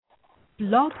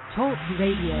Blog Talk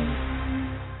Radio.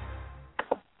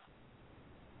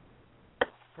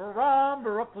 From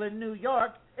Brooklyn, New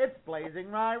York, it's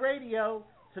BlazinRy Radio.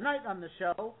 Tonight on the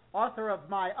show, author of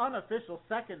my unofficial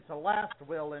second-to-last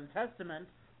will and testament,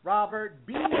 Robert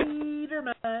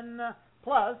Beiderman,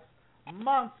 plus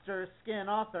monster skin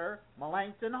author,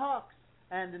 Melancton Hawks,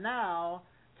 and now,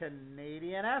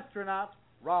 Canadian astronaut,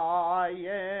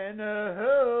 Ryan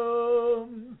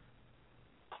Holmes.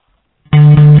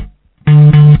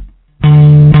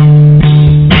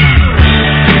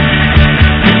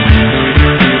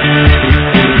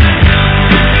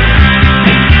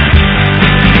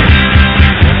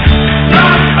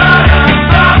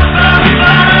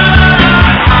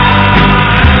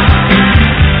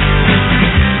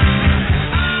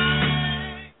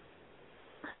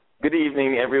 Good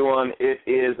evening, everyone. It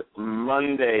is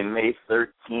Monday, May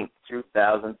 13th,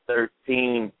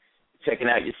 2013. Checking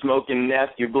out your Smoking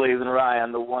Nest, your BlazinRy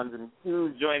on the ones and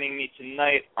twos. Joining me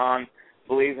tonight on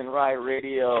BlazinRy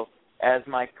Radio as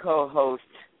my co-host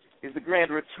is the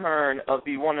grand return of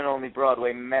the one and only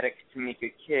Broadway medic,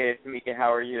 Tamika Kidd. Tamika,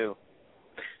 how are you?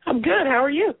 I'm good. How are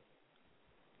you?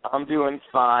 I'm doing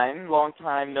fine. Long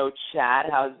time no chat.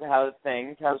 How's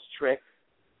things? How's tricks?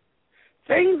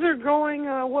 Things are going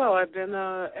well. I've been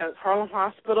at Harlem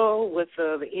Hospital with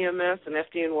the EMS and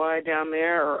FDNY down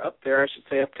there, or up there, I should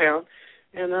say, uptown.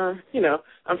 And,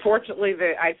 unfortunately,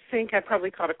 I think I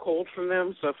probably caught a cold from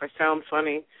them, so if I sound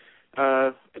funny,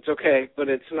 it's okay. But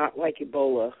it's not like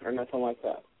Ebola or nothing like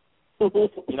that.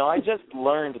 I just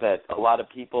learned that a lot of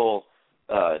people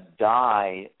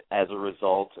die as a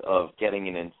result of getting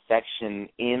an infection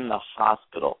in the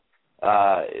hospital.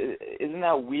 Isn't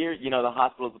that weird? The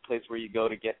hospital is a place where you go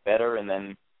to get better, and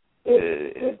then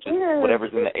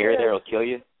whatever's in the air there will kill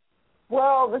you.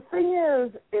 Well, the thing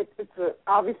is,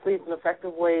 obviously it's an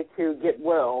effective way to get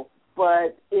well,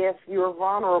 but if you're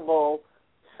vulnerable,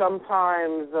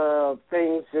 sometimes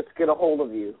things just get a hold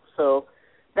of you. So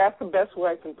that's the best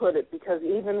way I can put it, because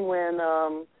even when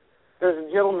there's a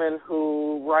gentleman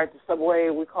who rides the subway,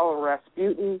 we call him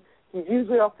Rasputin. He's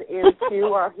usually off the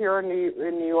NQ out here in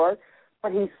New York,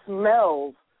 but he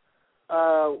smells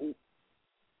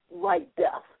like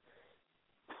death.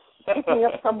 Picking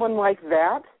up someone like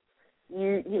that,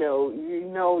 you know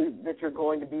that you're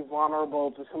going to be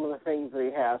vulnerable to some of the things that he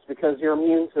has, because your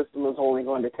immune system is only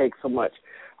going to take so much.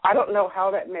 I don't know how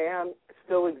that man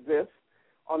still exists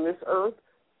on this earth,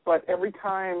 but every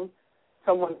time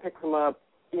someone picks him up,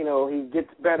 he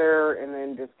gets better and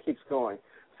then just keeps going.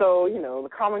 So, the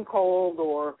common cold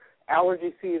or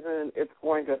allergy season, it's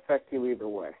going to affect you either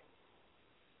way.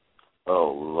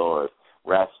 Oh, Lord.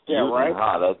 Rasputin, yeah, right?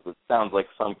 That sounds like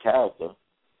some character.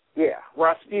 Yeah,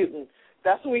 Rasputin.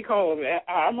 That's what we call him.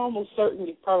 I'm almost certain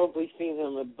you've probably seen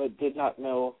him but did not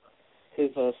know his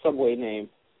subway name.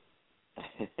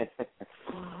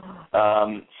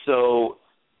 So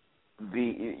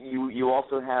you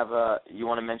also have you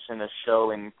want to mention a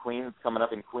show in Queens, coming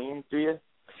up in Queens, do you?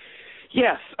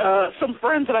 Yes, some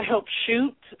friends that I helped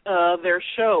shoot their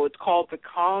show. It's called The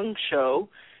Kong Show,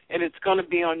 and it's going to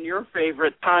be on your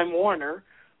favorite Time Warner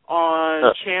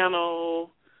on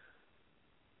channel,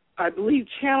 I believe,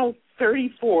 channel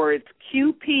 34. It's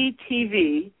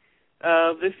QPTV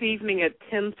this evening at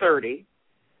 10:30,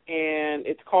 and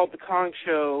it's called The Kong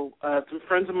Show. Some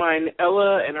friends of mine,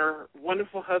 Ella and her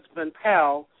wonderful husband,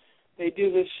 Pal, they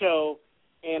do this show,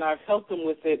 and I've helped them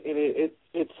with it, and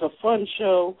it's a fun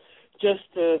show,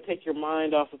 just to take your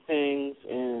mind off of things.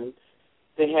 And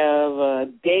they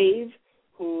have Dave,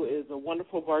 who is a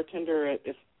wonderful bartender at,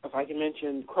 if I can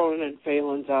mention, Cronin and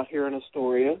Phelan's out here in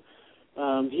Astoria.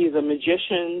 He's a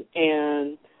magician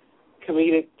and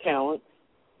comedic talent,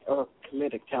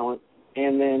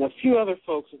 and then a few other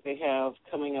folks that they have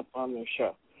coming up on their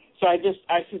show. So I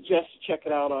suggest you check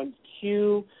it out on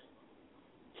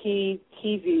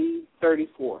QPTV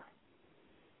 34.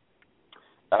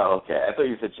 Oh, okay. I thought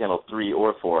you said channel 3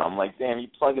 or 4. I'm like, damn, you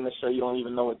plug in the show, you don't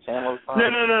even know what channel it's on?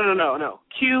 No.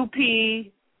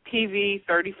 QPTV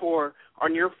 34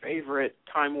 on your favorite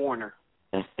Time Warner.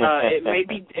 It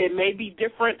may be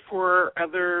different for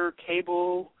other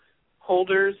cable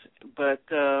holders, but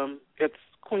it's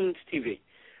Queen's TV.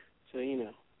 So,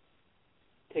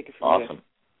 take it from there. Awesome.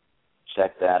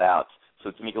 Check that out.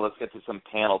 So, Tamika, let's get to some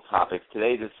panel topics.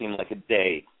 Today just seemed like a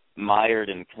day mired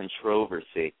in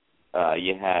controversy.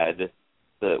 You had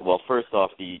first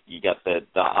off, you got the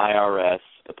IRS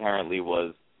apparently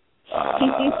was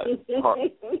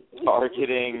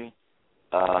targeting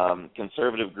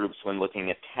conservative groups when looking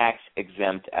at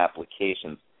tax-exempt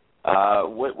applications.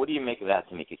 What do you make of that,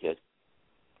 Tamika Kidd?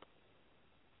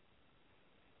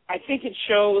 I think it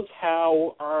shows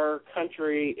how our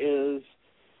country is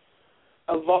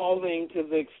evolving to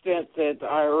the extent that the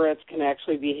IRS can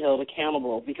actually be held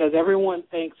accountable, because everyone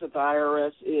thinks that the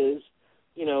IRS is,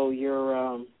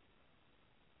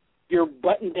 your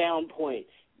button-down point,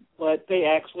 but they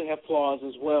actually have flaws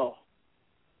as well.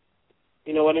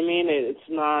 You know what I mean? It's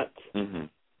not. Mm-hmm.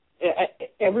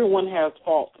 Everyone has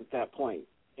faults at that point,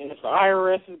 and if the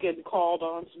IRS is getting called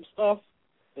on some stuff,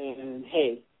 then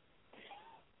hey.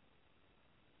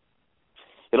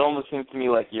 It almost seems to me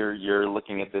like you're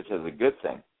looking at this as a good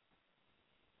thing.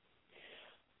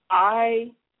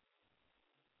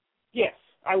 Yes,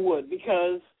 I would,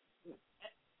 because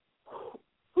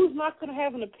who's not going to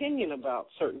have an opinion about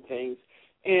certain things?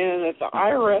 And if the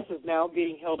IRS is now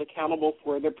being held accountable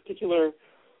for their particular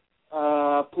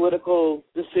political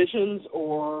decisions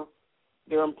or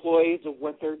their employees of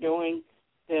what they're doing,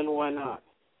 then why not?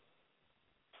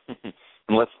 And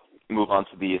let's move on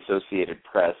to the Associated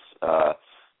Press.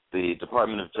 The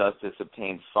Department of Justice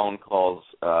obtained phone calls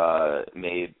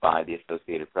made by the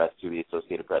Associated Press to the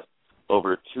Associated Press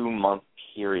over a 2-month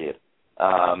period.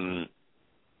 The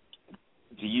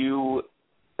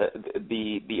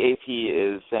AP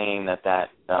is saying that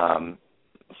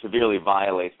severely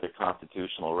violates their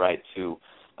constitutional right to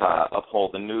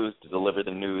uphold the news, to deliver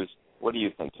the news. What do you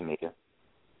think, Tamika?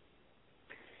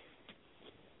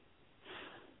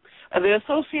 The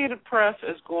Associated Press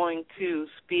is going to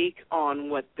speak on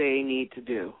what they need to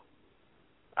do.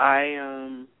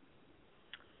 I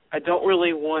don't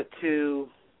really want to.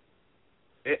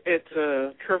 It's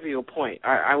a trivial point.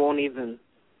 I won't even.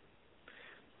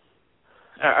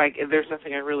 There's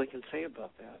nothing I really can say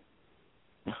about that.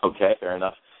 Okay, fair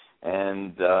enough.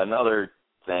 And another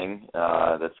thing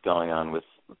that's going on with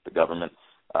the government,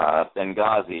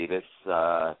 Benghazi.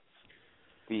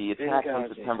 The attacks on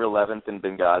September 11th in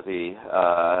Benghazi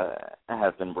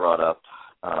have been brought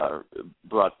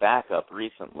back up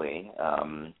recently.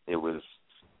 It was,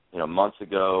 months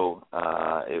ago.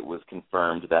 It was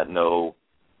confirmed that no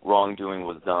wrongdoing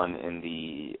was done in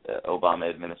the Obama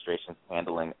administration's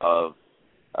handling of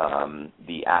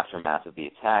the aftermath of the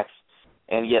attacks,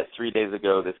 and yet 3 days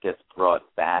ago this gets brought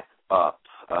back up.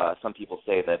 Some people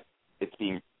say that it's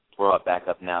being brought back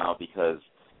up now because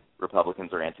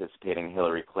Republicans are anticipating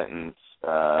Hillary Clinton's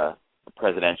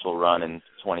presidential run in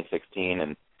 2016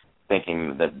 and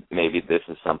thinking that maybe this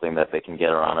is something that they can get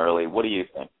her on early. What do you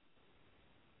think?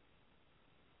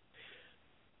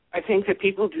 I think that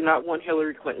people do not want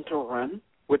Hillary Clinton to run,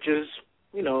 which is,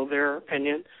 their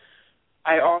opinion.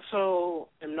 I also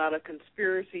am not a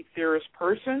conspiracy theorist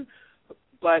person,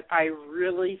 but I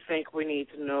really think we need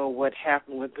to know what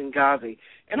happened with Benghazi.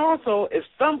 And also, if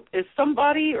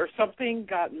somebody or something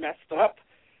got messed up,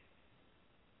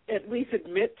 at least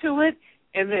admit to it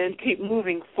and then keep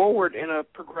moving forward in a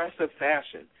progressive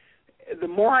fashion. The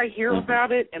more I hear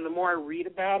about it and the more I read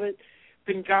about it,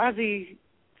 Benghazi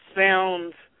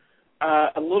sounds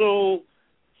a little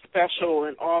special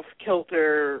and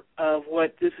off-kilter of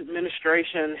what this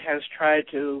administration has tried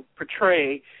to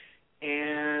portray.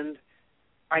 And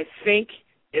I think,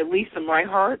 at least in my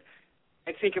heart,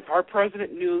 I think if our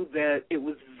president knew that it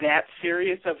was that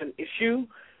serious of an issue,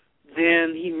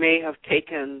 then he may have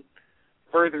taken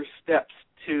further steps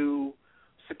to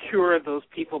secure those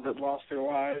people that lost their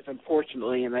lives,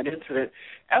 unfortunately, in that incident.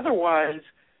 Otherwise,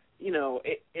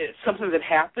 it's something that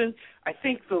happened. I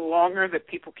think the longer that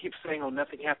people keep saying,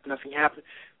 nothing happened,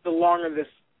 the longer this,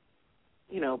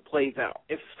 plays out.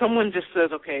 If someone just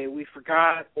says, okay, we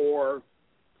forgot, or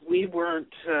we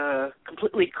weren't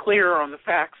completely clear on the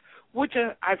facts, which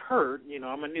I've heard,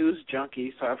 I'm a news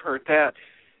junkie, so I've heard that.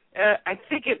 I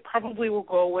think it probably will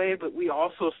go away, but we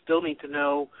also still need to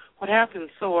know what happened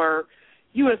so our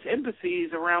U.S.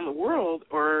 embassies around the world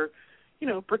are,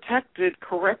 protected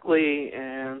correctly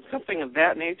and something of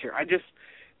that nature.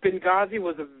 Benghazi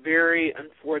was a very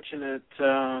unfortunate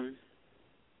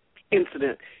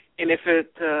incident, and if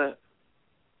it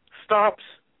stops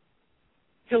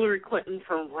Hillary Clinton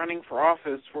from running for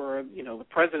office for, the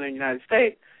President of the United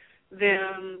States,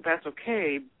 then that's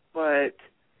okay, but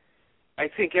I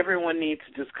think everyone needs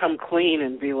to just come clean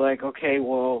and be like, okay,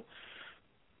 well,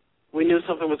 we knew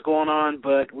something was going on,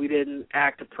 but we didn't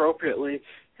act appropriately.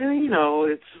 And,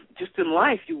 it's just in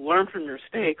life, you learn from your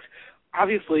mistakes.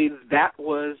 Obviously, that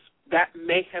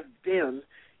may have been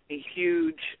a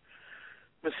huge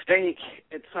mistake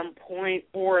at some point,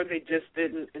 or they just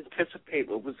didn't anticipate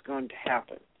what was going to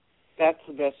happen. That's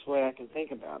the best way I can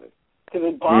think about it. Because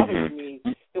it bothers me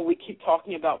that we keep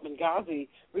talking about Benghazi.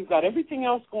 We've got everything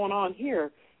else going on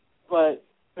here, but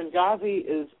Benghazi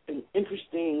is an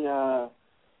interesting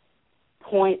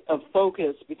point of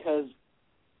focus because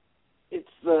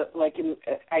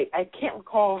I can't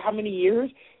recall how many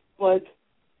years, but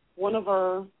one of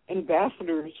our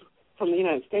ambassadors from the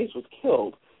United States was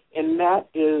killed, and that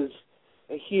is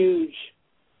a huge,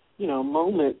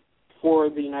 moment for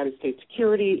the United States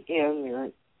security and their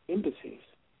embassies.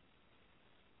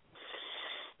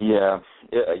 Yeah,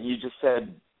 you just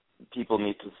said people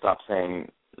need to stop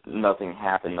saying nothing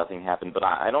happened, but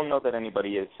I don't know that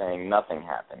anybody is saying nothing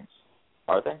happens.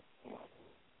 Are they?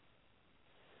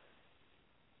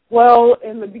 Well,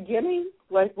 in the beginning,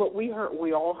 like what we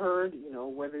all heard,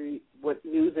 what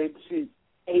news agency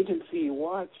you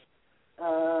watch,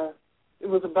 it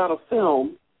was about a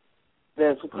film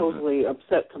that supposedly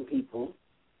upset some people,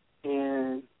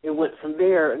 and it went from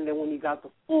there. And then when you got the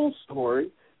full story,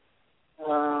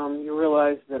 you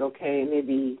realized that, okay,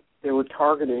 maybe they were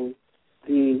targeting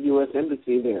the U.S.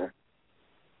 Embassy there.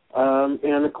 And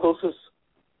the closest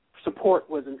support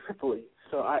was in Tripoli.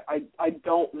 So I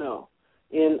don't know.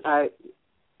 And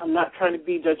I'm not trying to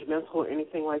be judgmental or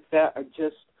anything like that.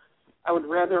 I would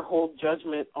rather hold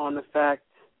judgment on the fact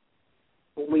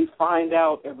when we find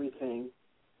out everything,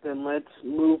 then let's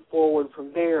move forward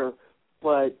from there.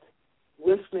 But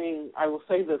I will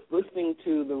say this, listening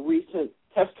to the recent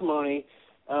testimony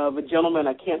of a gentleman,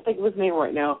 I can't think of his name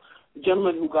right now, a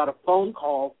gentleman who got a phone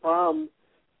call from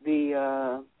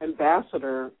the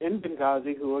ambassador in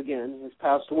Benghazi, who, again, has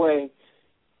passed away,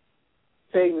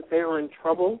 saying that they were in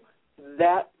trouble,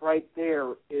 that right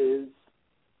there is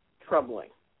troubling.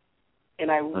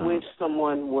 And I wish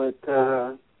someone would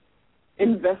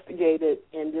investigate it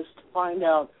and just find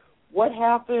out what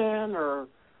happened or,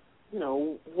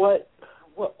 what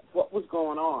was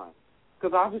going on.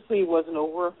 Because obviously it wasn't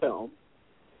over a film.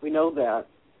 We know that.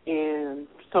 And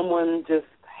someone just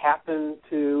happened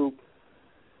to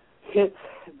hit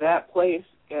that place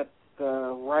at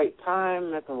the right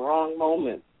time, at the wrong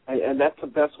moment. And that's the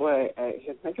best way I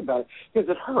can think about it. Because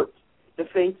it hurts to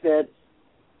think that,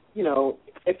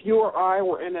 if you or I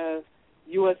were in a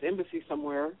U.S. embassy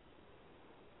somewhere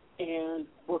and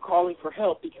we're calling for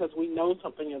help because we know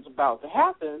something is about to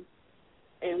happen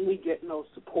and we get no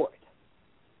support.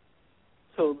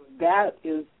 So that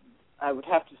is, I would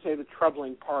have to say, the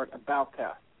troubling part about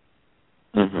that.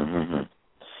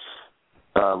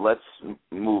 Let's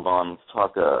move on. Let's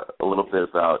talk a little bit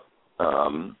about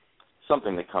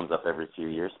something that comes up every few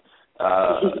years.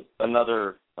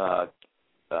 Another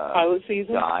pilot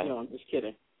season? Guy. No, I'm just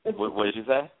kidding. What did you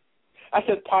say? I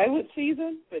said pilot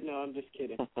season, but no, I'm just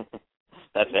kidding.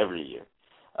 That's every year.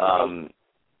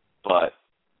 But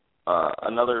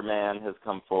another man has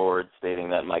come forward stating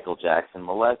that Michael Jackson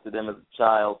molested him as a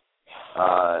child.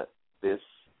 This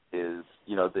is,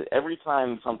 every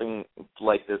time something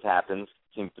like this happens,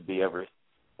 seems to be every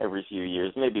few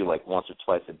years, maybe like once or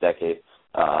twice a decade.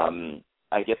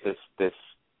 I get this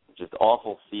just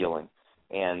awful feeling,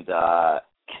 and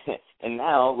and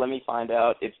now let me find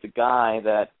out it's the guy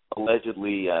that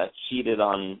allegedly cheated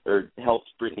on or helped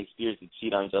Britney Spears to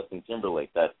cheat on Justin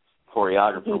Timberlake, that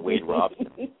choreographer Wade Robson.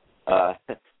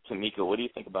 Tamika, what do you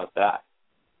think about that?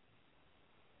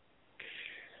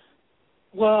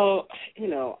 Well,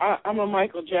 I'm a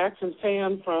Michael Jackson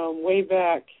fan from way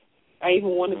back. I even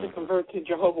wanted to convert to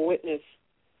Jehovah's Witness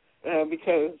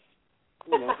because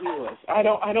he was. I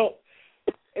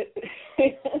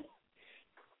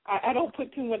don't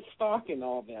put too much stock in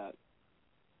all that.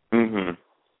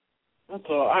 That's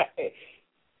all.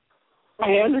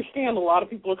 I understand a lot of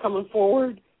people are coming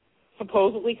forward,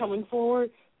 supposedly coming forward,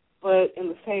 but in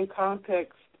the same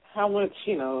context, how much,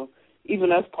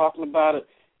 even us talking about it,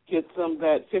 gets them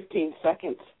that 15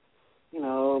 seconds,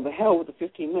 the hell with the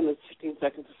 15 minutes, 15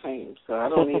 seconds of fame. So I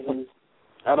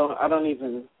don't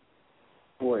even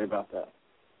worry about that.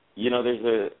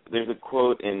 There's a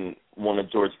quote in one of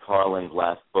George Carlin's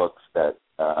last books that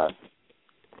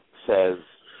says,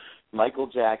 Michael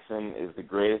Jackson is the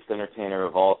greatest entertainer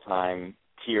of all time,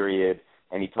 period.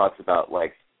 And he talks about,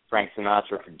 like, Frank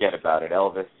Sinatra, forget about it.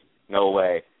 Elvis, no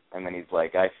way. And then he's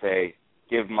like, I say,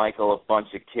 give Michael a bunch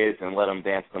of kids and let him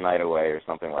dance the night away or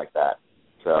something like that.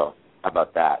 So how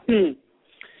about that?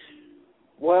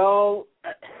 Well,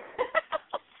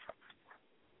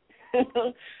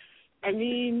 I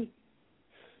mean,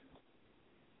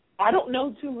 I don't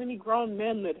know too many grown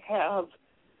men that have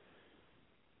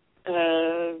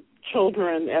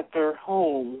children at their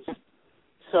homes.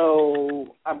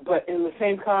 So, but in the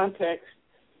same context,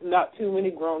 not too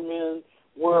many grown men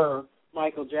were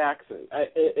Michael Jackson.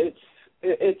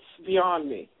 It's beyond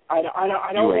me. I don't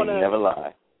want to. Never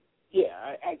lie.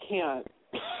 Yeah, I can't.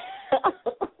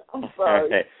 I'm sorry.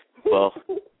 Okay. Well,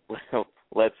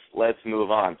 let's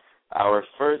move on. Our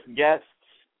first guest's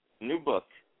new book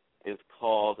is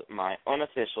called My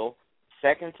Unofficial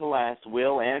Second to Last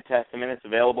Will and Testament. It's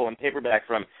available in paperback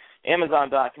from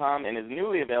Amazon.com and is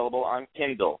newly available on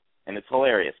Kindle, and it's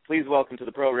hilarious. Please welcome to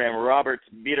the program Robert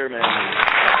Beiderman.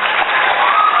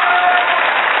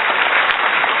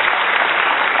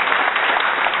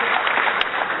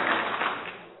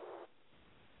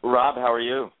 Rob, how are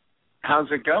you? How's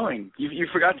it going? You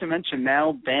forgot to mention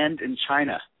now banned in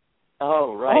China.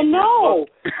 Oh, right. Oh, no.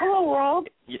 Hello, Rob.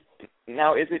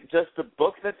 Now, is it just the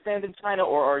book that's banned in China,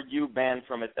 or are you banned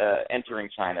from it entering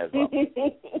China as well?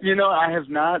 I have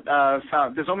not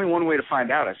found. There's only one way to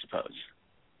find out, I suppose.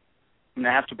 I'm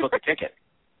going to have to book a ticket.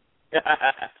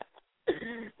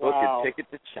 Book a ticket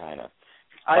to China.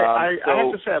 I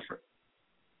have to say,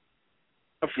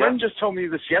 a friend just told me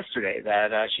this yesterday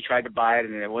that she tried to buy it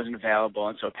and it wasn't available,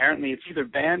 and so apparently it's either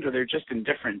banned or they're just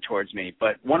indifferent towards me.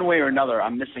 But one way or another,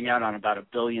 I'm missing out on about 1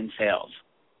 billion sales.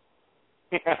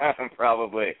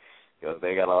 Probably, because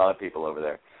they got a lot of people over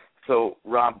there. So,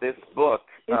 Rob, this book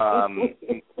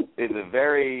is a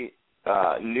very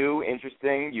new,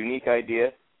 interesting, unique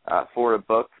idea for a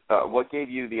book. What gave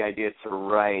you the idea to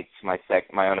write my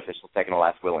unofficial second to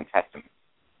last will and testament?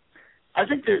 I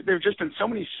think there have just been so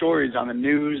many stories on the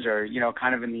news or,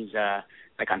 kind of in these,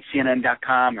 like on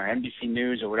CNN.com or NBC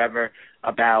News or whatever,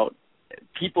 about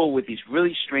people with these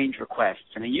really strange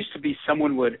requests. And it used to be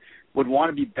someone would want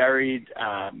to be buried,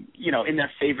 in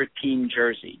their favorite team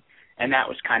jersey. And that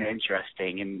was kind of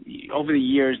interesting. And over the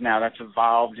years now, that's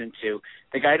evolved into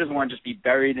the guy doesn't want to just be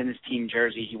buried in his team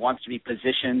jersey. He wants to be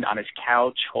positioned on his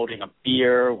couch holding a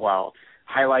beer while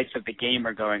highlights of the game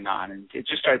are going on. And it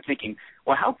just started thinking,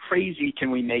 well, how crazy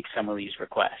can we make some of these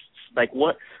requests? Like,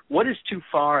 what is too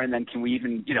far, and then can we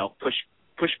even,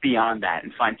 push beyond that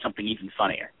and find something even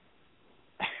funnier?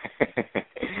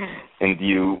 And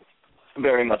you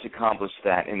very much accomplished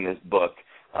that in this book.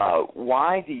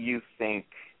 Why do you think,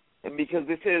 because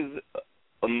this is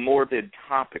a morbid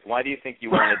topic, why do you think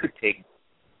you wanted to take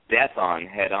death on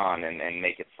head on and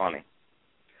make it funny?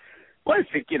 Well, I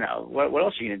think, what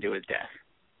else are you going to do with death?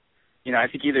 I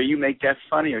think either you make death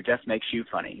funny or death makes you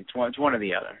funny. It's one or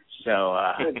the other. So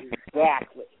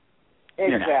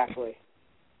Exactly.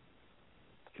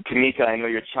 Tamika, I know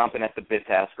you're chomping at the bit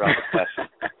to ask Rob a question.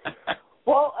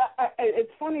 Well,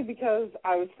 it's funny because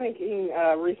I was thinking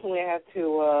recently I had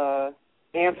to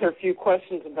answer a few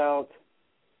questions about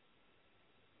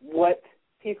what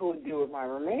people would do with my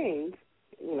remains.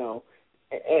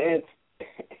 It's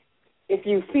if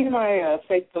you see my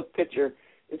Facebook picture,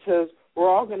 it says, "We're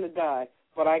all going to die,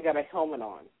 but I got a helmet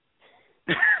on."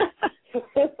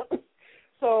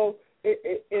 So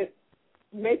it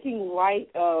making light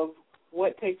of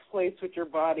what takes place with your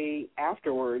body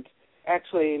afterwards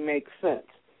actually makes sense.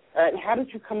 How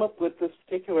did you come up with this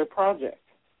particular project?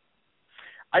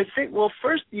 I think, well,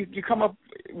 first you come up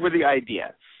with the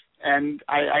idea. And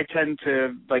I tend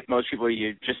to, like most people,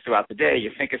 you just throughout the day,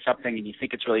 you think of something and you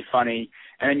think it's really funny,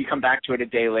 and then you come back to it a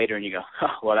day later and you go,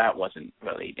 oh, well, that wasn't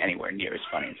really anywhere near as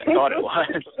funny as I thought it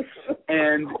was.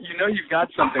 And you've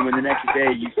got something when the next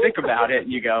day you think about it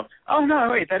and you go, oh, no,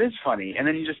 wait, that is funny. And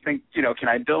then you just think, can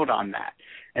I build on that?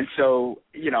 And so,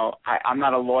 I'm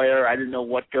not a lawyer. I didn't know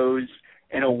what goes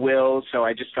in a will, so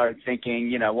I just started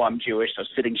thinking, well, I'm Jewish, so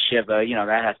sitting Shiva,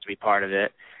 that has to be part of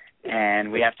it.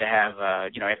 And we have to have, I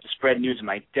have to spread news of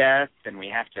my death, and we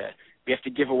have to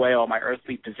give away all my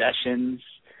earthly possessions.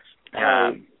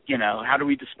 How do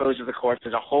we dispose of the corpse?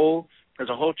 There's a whole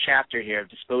chapter here of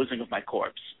disposing of my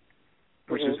corpse,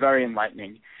 which is very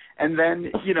enlightening. And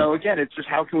then, again, it's just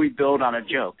how can we build on a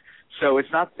joke? So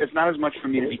it's not as much for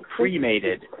me to be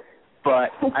cremated,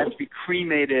 but I have to be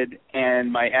cremated,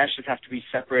 and my ashes have to be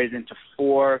separated into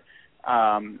 4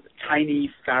 tiny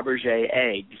Fabergé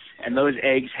eggs, and those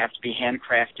eggs have to be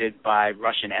handcrafted by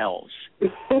Russian elves.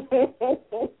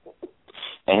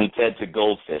 And fed to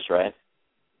goldfish, right?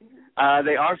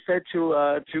 They are fed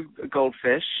to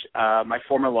goldfish. My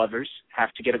former lovers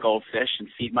have to get a goldfish and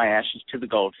feed my ashes to the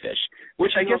goldfish,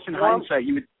 which I guess in hindsight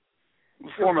you would...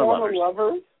 Former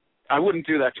lovers? I wouldn't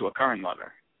do that to a current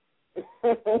lover.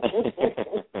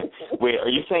 Wait, are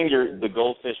you saying the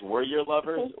goldfish were your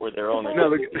lovers or their owners?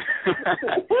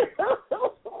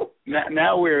 No,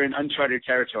 now we're in uncharted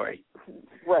territory.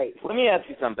 Right. Let me ask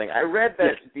you something. I read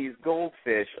that these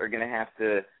goldfish are going to have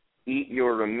to eat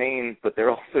your remains, but they're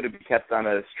also to be kept on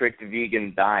a strict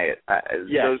vegan diet.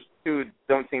 Those two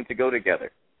don't seem to go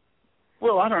together.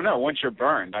 Well, I don't know. Once you're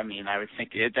burned, I would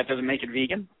think that doesn't make it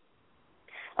vegan.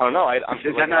 I don't know.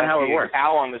 Is that not how it works? A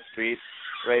cow on the street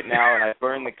right now, and I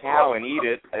burn the cow and eat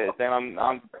it. Then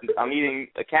I'm eating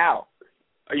a cow.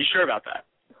 Are you sure about that?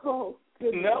 Oh,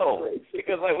 no,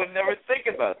 because I would never think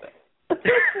about that.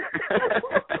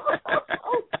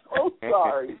 I'm so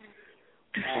sorry.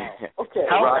 Okay.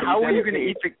 How are you going to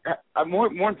eat the? More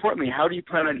importantly, how do you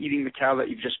plan on eating the cow that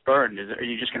you've just burned? Are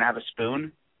you just going to have a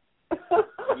spoon?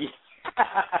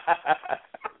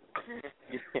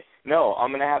 No, I'm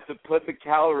going to have to put the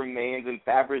cow remains in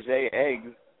Fabergé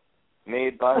eggs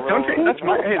made by.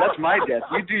 That's my death.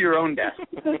 You do your own death.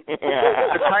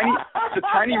 The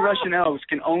tiny Russian elves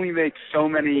can only make so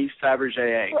many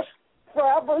Fabergé eggs.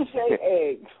 Fabergé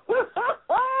eggs.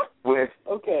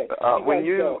 Okay. When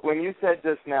you said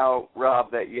just now,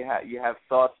 Rob, that you have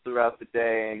thoughts throughout the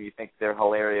day and you think they're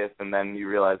hilarious, and then you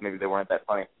realize maybe they weren't that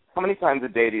funny. How many times a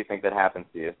day do you think that happens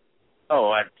to you?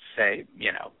 Oh, I'd say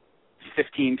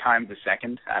 15 times a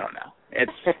second. I don't know.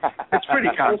 It's pretty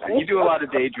constant. You do a lot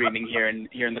of daydreaming here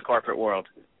in the corporate world.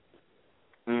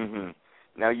 Mhm.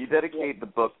 Now you dedicate the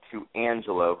book to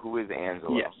Angelo. Who is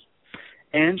Angelo? Yes.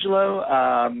 Angelo,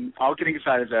 all kidding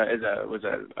aside, was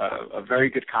a very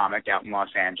good comic out in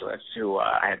Los Angeles who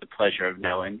I had the pleasure of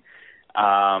knowing.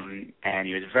 And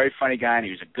he was a very funny guy, and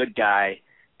he was a good guy,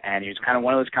 and he was kind of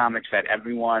one of those comics that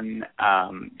everyone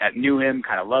that knew him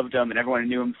kind of loved him, and everyone who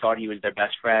knew him thought he was their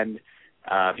best friend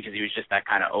because he was just that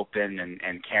kind of open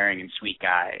and caring and sweet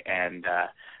guy. And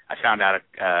I found out,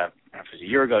 I don't know if it was a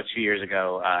year ago, 2 years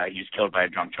ago, he was killed by a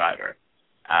drunk driver.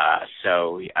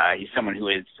 So he's someone who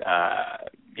is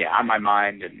on my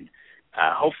mind, and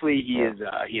hopefully he is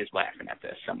laughing at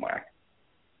this somewhere.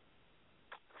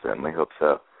 Certainly hope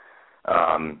so.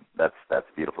 That's a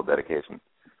beautiful dedication.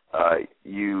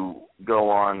 You go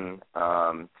on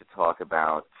to talk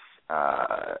about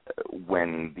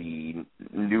when the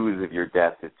news of your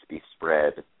death is to be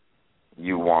spread,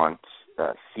 you want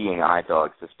seeing eye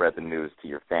dogs to spread the news to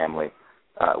your family.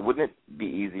 Wouldn't it be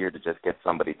easier to just get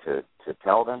somebody to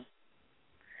tell them?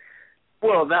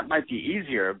 Well, that might be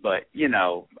easier, but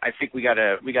I think we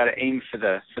gotta aim for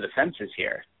the fences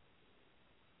here.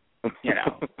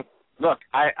 Look,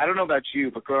 I don't know about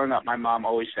you, but growing up, my mom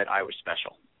always said I was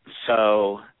special.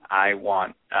 So I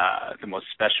want the most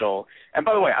special. And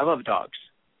by the way, I love dogs.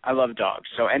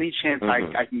 So any chance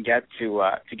I can get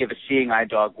to give a seeing eye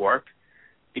dog work,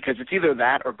 because it's either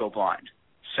that or go blind.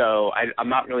 So I'm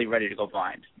not really ready to go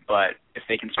blind. But if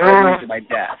they can spread me to my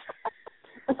death,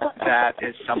 that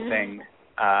is something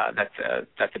that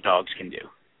the dogs can do.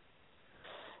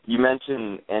 You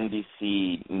mentioned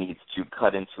NBC needs to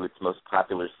cut into its most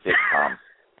popular sitcom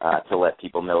to let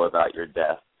people know about your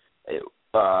death.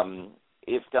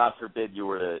 If, God forbid, you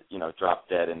were to, drop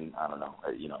dead in, I don't know,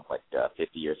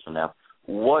 50 years from now,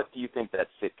 what do you think that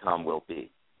sitcom will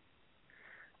be?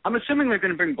 I'm assuming they're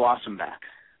going to bring Blossom back.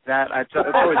 That's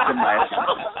always been my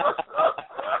assumption.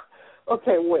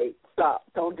 Okay, wait, stop.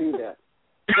 Don't do that.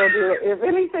 Don't do it. If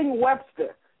anything,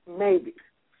 Webster, maybe.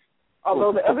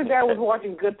 Although the other day I was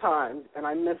watching Good Times, and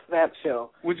I missed that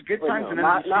show. Was Good Times an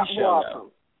not NBC show, Blossom.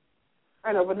 though?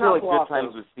 I know, but I feel not like Blossom. Good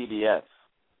Times was CBS.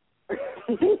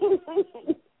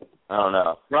 I don't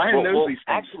know. Ryan knows these things.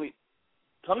 Actually,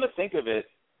 come to think of it,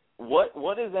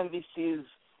 what is NBC's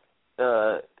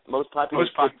most popular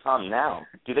sitcom now?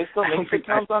 Do they still make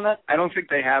sitcoms on that? I don't think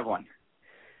they have one.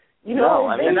 You know,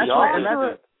 and that's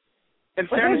in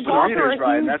fairness to the readers,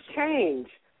 Ryan, that's change.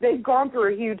 They've gone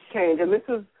through a huge change, and this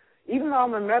is, even though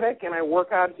I'm a medic and I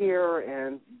work out here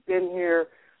and been here,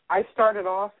 I started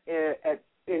off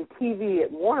in TV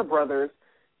at Warner Brothers,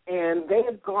 and they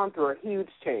have gone through a huge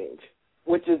change,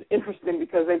 which is interesting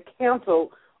because they've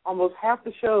canceled almost half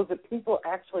the shows that people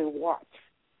actually watch.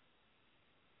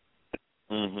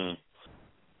 Mhm.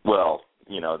 Well,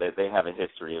 they have a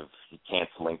history of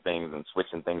canceling things and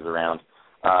switching things around.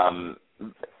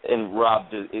 And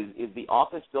Rob, is The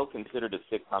Office still considered a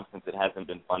sitcom since it hasn't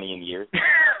been funny in years?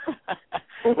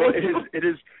 Well, it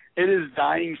is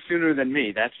dying sooner than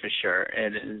me. That's for sure.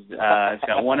 It is. It's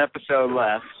got one episode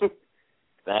left.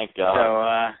 Thank God.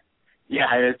 So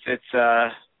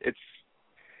it's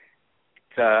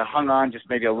hung on just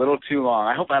maybe a little too long.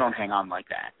 I hope I don't hang on like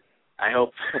that. I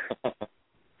hope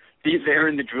they're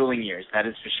in the drooling years. That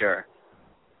is for sure.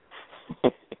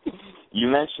 You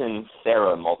mentioned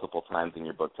Sarah multiple times in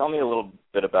your book. Tell me a little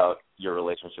bit about your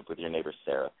relationship with your neighbor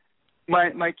Sarah.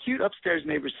 My cute upstairs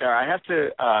neighbor Sarah, I have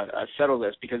to settle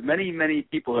this because many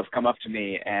people have come up to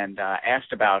me and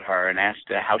asked about her and asked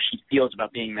how she feels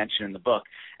about being mentioned in the book.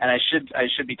 And I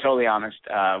should be totally honest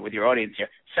with your audience here.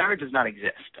 Sarah does not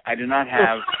exist. I do not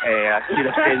have a cute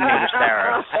upstairs neighbor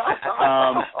Sarah.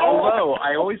 Although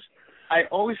I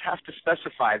always have to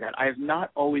specify that I have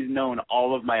not always known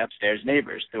all of my upstairs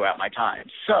neighbors throughout my time.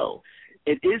 So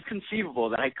it is conceivable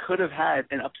that I could have had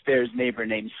an upstairs neighbor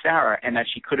named Sarah and that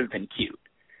she could have been cute.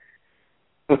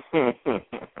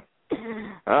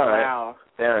 All right. Wow.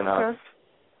 Fair enough.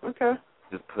 Okay.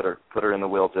 Just put her in the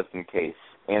will just in case.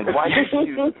 And why did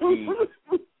you choose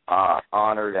to be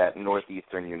honored at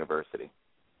Northeastern University?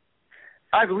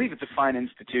 I believe it's a fine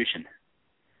institution.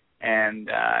 And,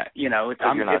 it's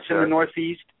in the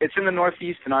Northeast. It's in the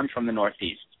Northeast, and I'm from the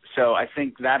Northeast. So I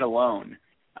think that alone,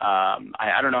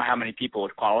 I don't know how many people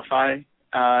would qualify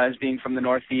as being from the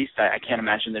Northeast. I can't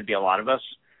imagine there'd be a lot of us.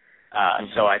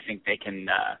 So I think they can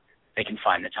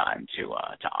find the time to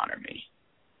honor me.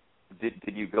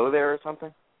 Did you go there or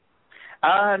something?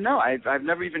 No, I've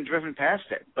never even driven past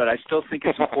it, but I still think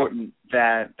it's important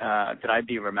that I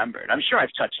be remembered. I'm sure I've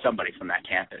touched somebody from that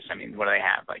campus. I mean, what do they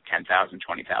have, like 10,000,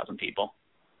 20,000 people?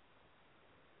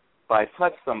 By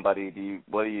touch somebody,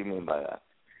 what do you mean by that?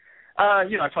 I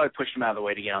probably pushed them out of the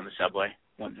way to get on the subway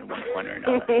one point or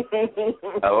another.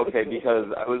 Oh, okay,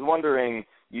 because I was wondering,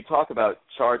 you talk about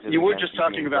charges. You were just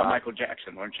talking about Michael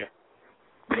Jackson, weren't you?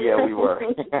 Yeah, we were.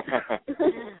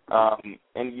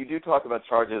 And you do talk about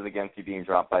charges against you being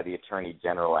dropped by the Attorney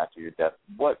General after your death.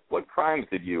 What crimes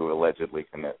did you allegedly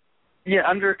commit? Yeah,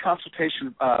 under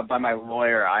consultation by my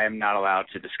lawyer, I am not allowed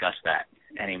to discuss that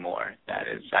anymore.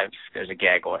 There's a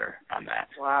gag order on that.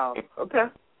 Wow. Okay.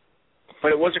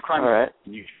 But it was a crime. All right.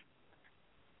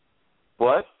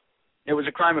 What? It was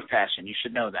a crime of passion. You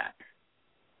should know that.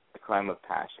 A crime of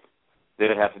passion.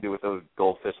 Did it have to do with those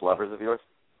goldfish lovers of yours?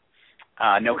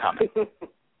 No comment.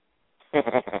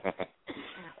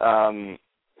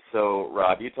 So,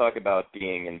 Rob, you talk about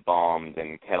being embalmed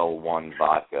in Kettle One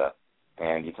vodka,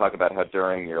 and you talk about how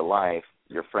during your life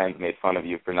your friends made fun of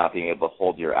you for not being able to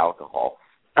hold your alcohol.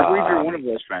 I believe you're one of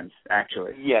those friends,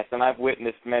 actually. Yes, and I've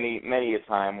witnessed many a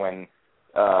time when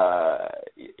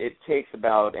it takes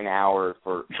about an hour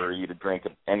for you to drink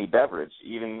any beverage,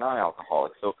 even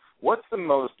non-alcoholic. So what's the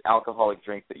most alcoholic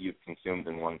drink that you've consumed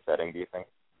in one setting, do you think?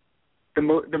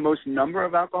 The most number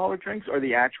of alcoholic drinks or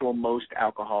the actual most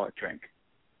alcoholic drink?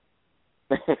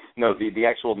 No, the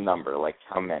actual number, like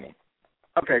how many?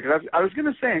 Okay, because I was going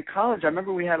to say in college, I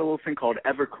remember we had a little thing called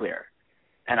Everclear.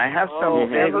 And I have some...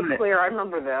 Everclear, I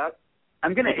remember that.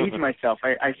 I'm going to age myself.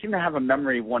 I seem to have a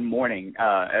memory one morning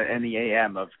in the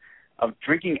AM of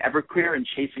drinking Everclear and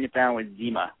chasing it down with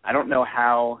Zima. I don't know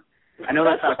how... I know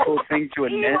that's not a cool thing to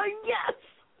admit. Yes!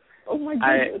 Oh, my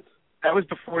goodness. That was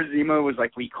before Zima was,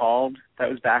 recalled. That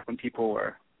was back when people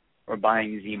were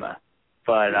buying Zima.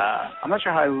 But I'm not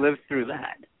sure how I lived through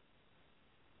that.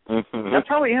 Mm-hmm. That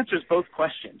probably answers both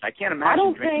questions. I can't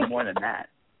imagine drinking more than that.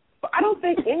 But I don't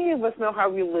think any of us know how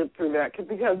we lived through that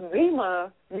because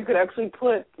Zima, you could actually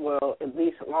put, at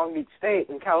least at Long Beach State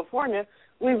in California,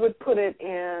 we would put it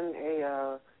in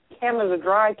a Canada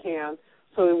Dry can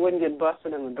so it wouldn't get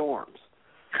busted in the dorms.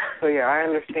 So, yeah, I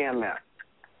understand that.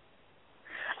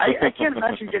 I can't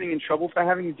imagine getting in trouble for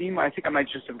having Zima. I think I might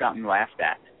just have gotten laughed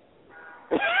at.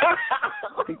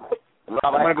 Rob,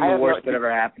 that might have been the worst that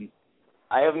ever happened.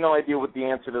 I have no idea what the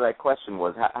answer to that question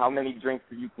was. How many drinks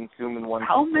did you consume in one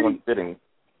sitting?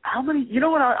 How many? You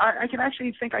know what? I can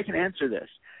actually think I can answer this.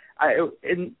 I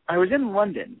was in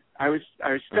London. I was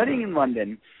studying in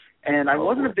London, and I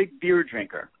wasn't a big beer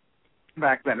drinker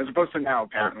back then, as opposed to now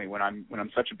apparently when I'm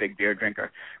such a big beer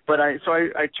drinker. But I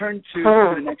turned to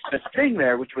the next best thing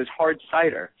there, which was hard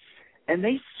cider, and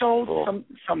they sold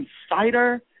some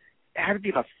cider. It had to be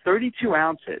about 32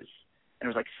 ounces, and it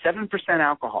was like 7%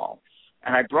 alcohol.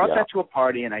 And I brought that to a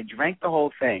party, and I drank the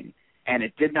whole thing, and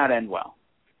it did not end well.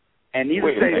 And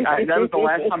needless to say, that was the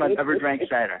last time I've ever drank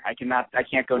cider. I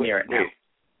can't go near it now.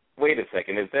 Wait a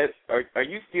second. Are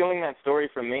you stealing that story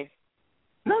from me?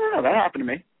 No, that happened to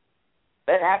me.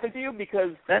 That happened to you? Because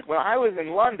when I was in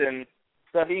London,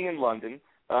 studying in London,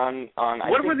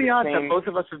 what were the odds that both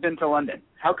of us have been to London?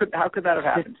 How could that have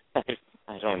happened?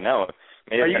 I don't know.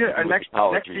 Maybe next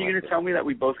are you going to tell me that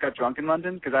we both got drunk in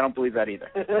London? Because I don't believe that either.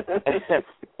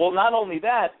 Well, not only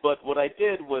that, but what I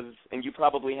did was, and you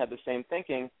probably had the same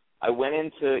thinking, I went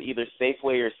into either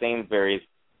Safeway or Sainsbury's,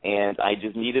 and I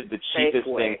just needed the cheapest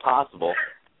thing possible.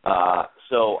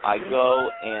 So I go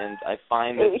and I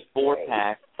find this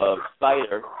 4-pack of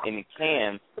cider in a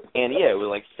can, and it was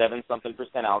like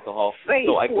 7-something% alcohol.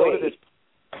 So I go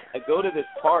to this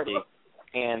party,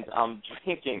 and I'm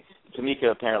drinking.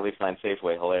 Tamika apparently finds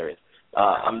Safeway hilarious.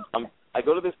 I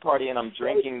go to this party and I'm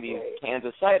drinking these cans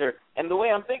of cider, and the way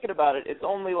I'm thinking about it, it's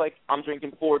only like I'm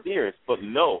drinking 4 beers, but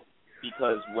no,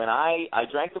 because when I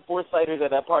drank the 4 ciders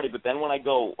at that party, but then when I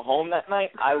go home that night,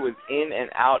 I was in and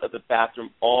out of the bathroom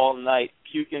all night,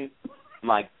 puking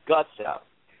my guts out.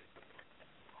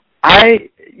 I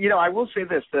will say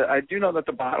this, I do know that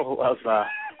the bottle of,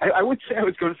 I would say I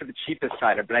was going for the cheapest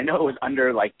cider, but I know it was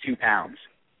under like 2 pounds.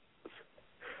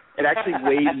 It actually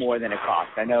weighed more than it cost.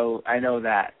 I know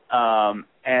that.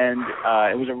 And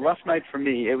it was a rough night for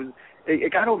me.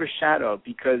 It got overshadowed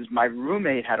because my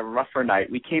roommate had a rougher night.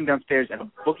 We came downstairs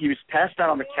and he was passed out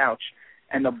on the couch,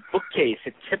 and the bookcase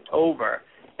had tipped over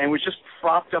and was just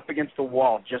propped up against the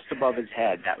wall just above his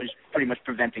head. That was pretty much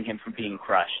preventing him from being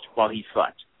crushed while he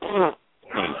slept. Oh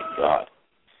my God,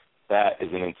 that is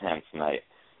an intense night.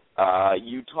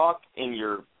 You talk in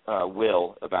your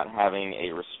will about having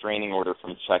a restraining order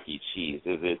from Chuck E. Cheese.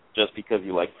 Is it just because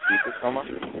you like pizza so much?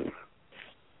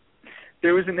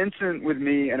 There was an incident with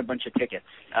me and a bunch of tickets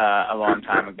a long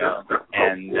time ago,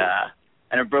 and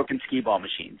a broken skee ball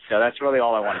machine. So that's really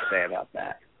all I want to say about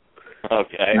that.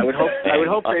 Okay. I would hope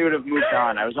they would have moved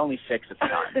on. I was only 6 at the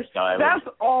time. So That's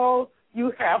all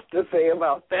you have to say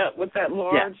about that with that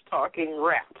large talking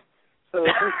rat. So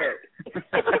it's okay.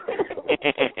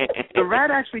 The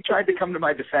rat actually tried to come to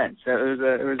my defense.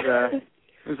 It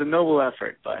was a noble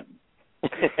effort, but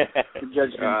the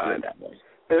judge didn't do it that way.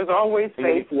 There's always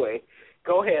safe way.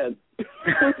 Go ahead.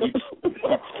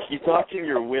 You talked in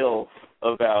your will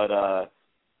about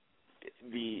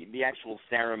the actual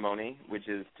ceremony, which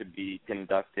is to be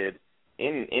conducted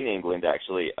in England,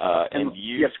 actually. And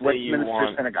you yes, say Westminster you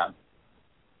want Synagogue.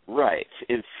 Right.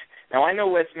 Now I know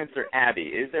Westminster Abbey.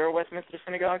 Is there a Westminster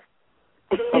Synagogue?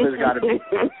 Oh, there's got to be.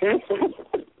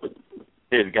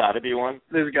 There's got to be one.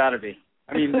 There's got to be.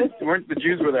 I mean, the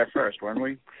Jews were there first, weren't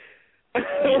we?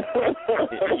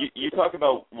 You talk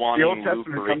about wanting the Old Lou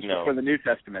Testament comes Ferrigno. before the New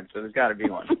Testament, so there's got to be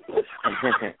one.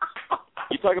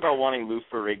 You talk about wanting Lou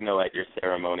Ferrigno at your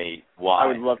ceremony. Why? I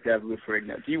would love to have Lou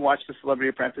Ferrigno. Do you watch The Celebrity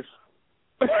Apprentice?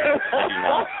 I do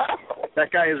not.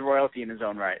 That guy is royalty in his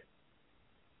own right.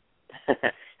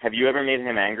 Have you ever made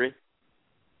him angry?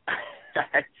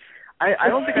 I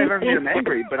don't think I've ever made him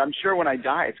angry, but I'm sure when I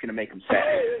die, it's going to make him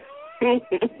sad.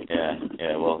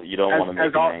 Yeah. Well, you don't want to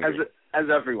make him angry. As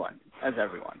everyone. As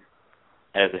everyone.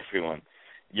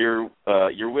 Your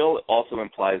will also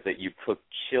implies that you cook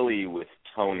chili with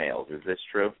toenails. Is this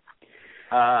true?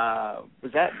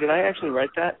 Did I actually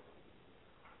write that?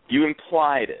 You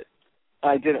implied it.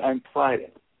 I did. I implied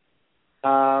it.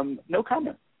 No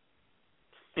comment.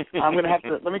 I'm going to have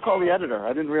to, let me call the editor.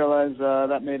 I didn't realize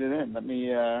that made it in. Let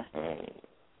me,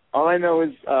 all I know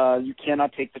is you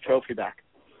cannot take the trophy back.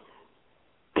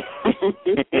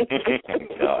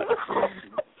 God.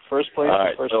 First place,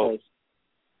 right, first so place.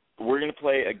 We're going to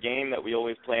play a game that we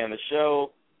always play on the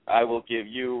show. I will give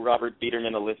you, Robert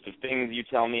Beiderman, a list of things. You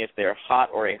tell me if they're hot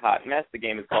or a hot mess. The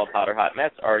game is called Hot or Hot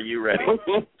Mess. Are you ready?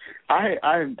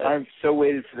 I've so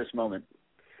waited for this moment.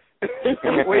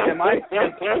 Wait, am I?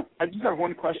 I just have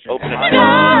one question. Open it.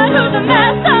 Who's a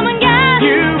mess? Someone get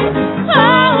you.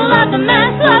 Oh, love the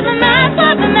mess, love the mess,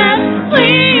 love the mess.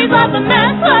 Please, love the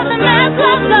mess, love the mess,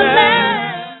 love the mess.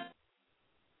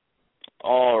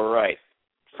 All right.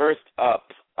 First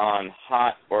up on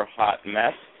Hot or Hot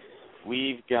Mess,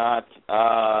 we've got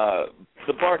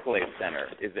the Barclays Center.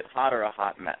 Is it hot or a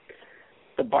hot mess?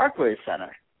 The Barclays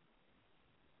Center.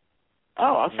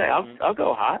 Oh, I'll say I'll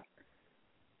go hot.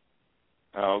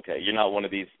 Oh, okay. You're not one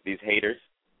of these haters?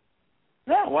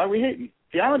 No, why are we hating?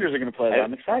 The Islanders are going to play that.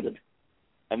 I'm excited.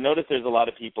 I've noticed there's a lot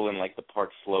of people in, like, the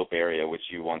Park Slope area, which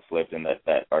you once lived in,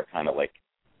 that are kind of like,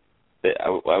 I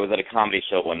was at a comedy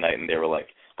show one night, and they were like,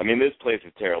 I mean, this place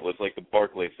is terrible. It's like the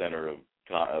Barclays Center of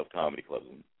comedy clubs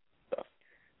and stuff.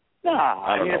 No,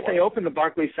 I mean, if they open the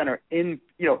Barclays Center in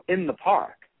the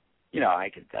park, I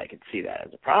could see that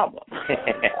as a problem.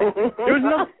 There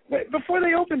was before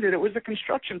they opened it, it was a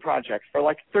construction project for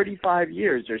like 35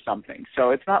 years or something.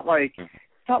 So it's not like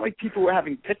people were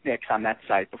having picnics on that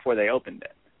site before they opened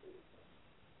it.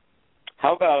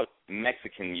 How about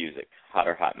Mexican music? Hot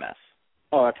or hot mess?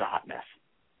 Oh, that's a hot mess.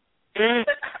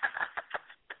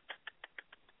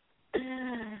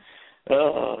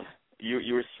 Oh,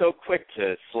 you were so quick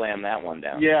to slam that one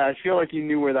down. Yeah, I feel like you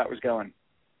knew where that was going.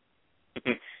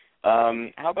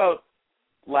 How about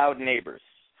loud neighbors?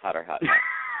 Hot or hot mess?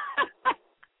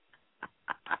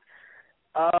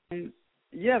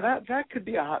 Yeah, that could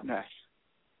be a hot mess.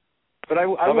 But I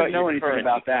wouldn't know anything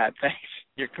about that. Thanks.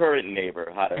 Your current neighbor,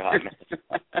 hot or hot mess?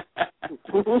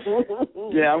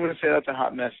 Yeah, I'm going to say that's a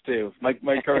hot mess too. My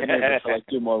current neighbor for like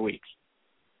 2 more weeks.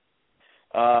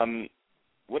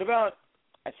 What about?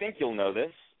 I think you'll know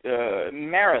this.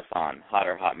 Marathon, hot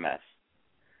or hot mess?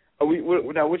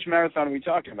 Now, which marathon are we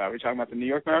talking about? Are we talking about the New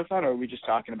York Marathon, or are we just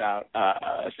talking about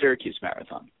a Syracuse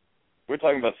Marathon? We're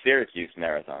talking about Syracuse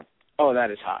Marathon. Oh,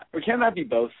 that is hot. Or can that be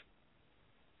both?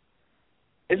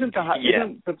 Isn't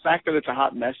the fact that it's a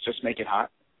hot mess just make it hot?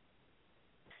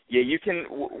 Yeah, you can.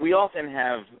 We often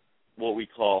have what we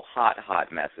call hot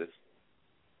messes.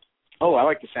 Oh, I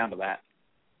like the sound of that.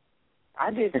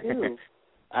 I did too.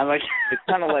 I like. It's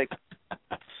kind of like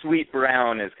Sweet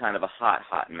Brown is kind of a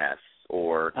hot mess,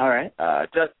 or all right.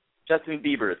 Justin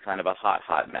Bieber is kind of a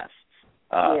hot mess.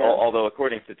 Yeah. Although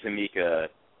according to Tamika,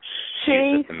 she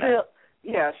she's just a mess.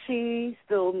 she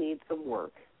still needs some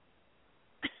work.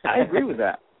 I agree with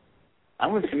that.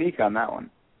 I'm with Tamika on that one.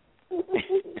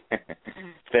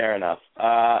 Fair enough.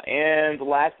 And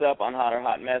last up on Hot or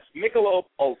Hot Mess, Michelob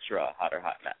Ultra Hot or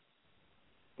Hot Mess.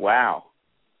 Wow.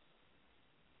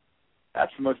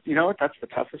 That's the most. You know what? That's the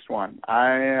toughest one.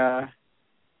 I'm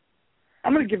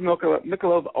going to give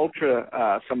Michelob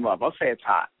Ultra some love. I'll say it's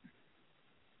hot.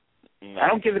 Nice. I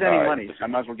don't give it any money, so I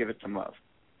might as well give it some love.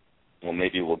 Well,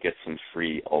 maybe we'll get some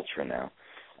free Ultra now.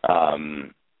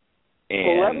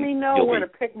 Well, let me know where to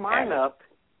pick mine up.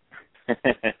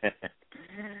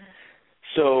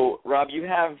 So, Rob, you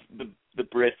have the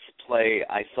Brits play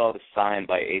I Saw the Sign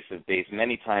by Ace of Base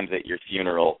many times at your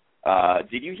funeral.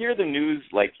 Did you hear the news,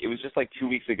 like, it was just like 2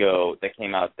 weeks ago that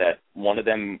came out that one of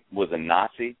them was a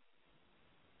Nazi?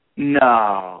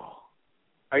 No.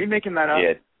 Are you making that up?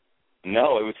 Yeah.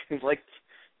 No, it was like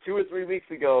 2 or 3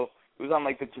 weeks ago. It was on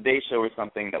like the Today Show or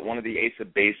something that one of the Ace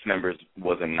of Base members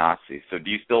was a Nazi. So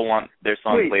do you still want their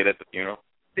song played at the funeral?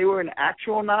 They were an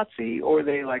actual Nazi, or were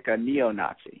they like a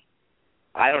neo-Nazi?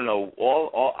 I don't know.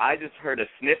 All I just heard a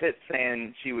snippet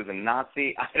saying she was a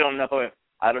Nazi. I don't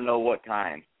know what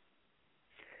kind.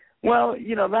 Well,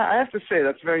 you know, that I have to say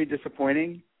that's very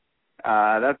disappointing.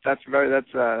 That's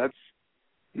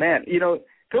man. You know,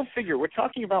 go figure. We're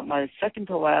talking about my second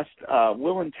to last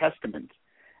will and testament,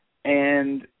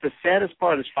 and the saddest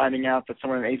part is finding out that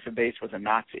someone in Ace of Base was a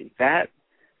Nazi.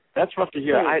 That's rough to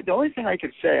hear. The only thing I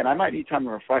could say, and I might need time to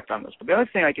reflect on this, but the only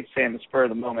thing I could say in the spur of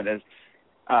the moment is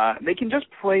they can just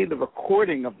play the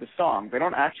recording of the song. They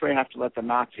don't actually have to let the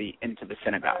Nazi into the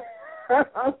synagogue.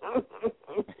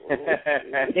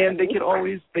 And they could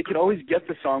always get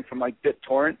the song from like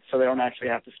BitTorrent, so they don't actually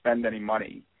have to spend any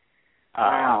money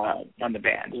on the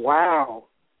band. Wow,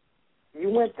 you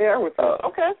went there with us.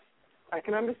 Okay, I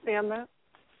can understand that.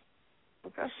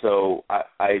 Okay. So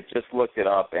I just looked it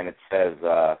up, and it says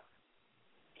I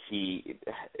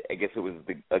guess it was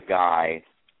a guy,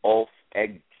 Ulf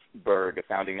Egberg, a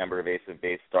founding member of Ace of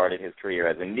Base, started his career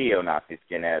as a neo-Nazi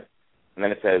skinhead. And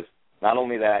then it says, not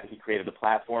only that, he created a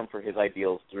platform for his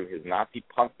ideals through his Nazi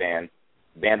punk band.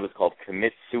 The band was called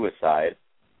Commit Suicide,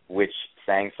 which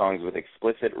sang songs with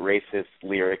explicit racist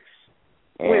lyrics.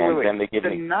 And wait. Then they give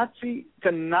the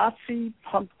Nazi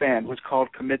punk band was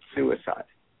called Commit Suicide.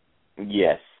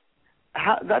 Yes.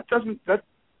 That doesn't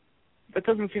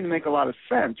seem to make a lot of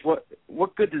sense. What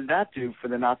good does that do for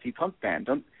the Nazi punk band?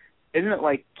 Isn't it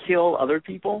like kill other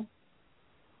people?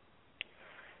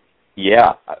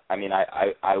 Yeah, I mean,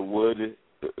 I would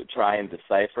try and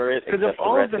decipher it. Because if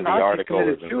all of the Nazis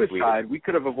committed suicide, we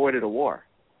could have avoided a war.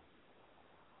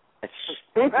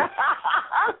 You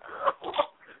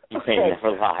may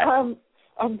never lie.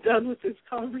 I'm done with this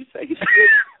conversation.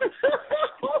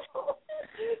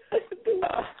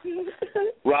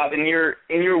 Rob, in your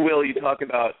will, you talk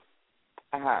about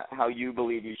how you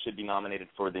believe you should be nominated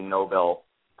for the Nobel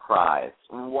Prize.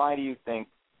 Why do you think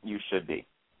you should be?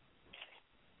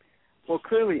 Well,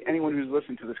 clearly, anyone who's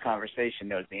listened to this conversation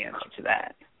knows the answer to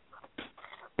that.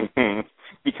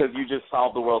 Because you just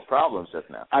solved the world's problems just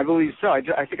now. I believe so. I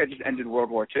think I just ended World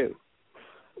War II.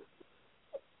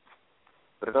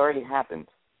 But it already happened.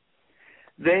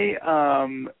 They,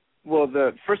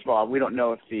 first of all, we don't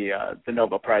know if the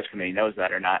Nobel Prize Committee knows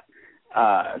that or not.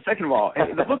 Second of all,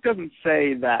 the book doesn't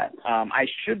say that I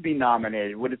should be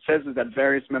nominated. What it says is that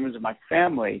various members of my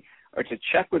family are to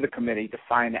check with the committee to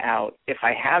find out if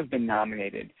I have been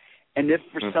nominated. And if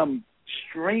for some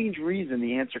strange reason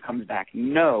the answer comes back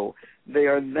no, they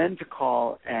are then to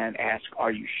call and ask,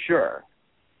 are you sure?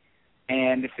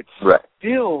 And if it's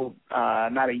still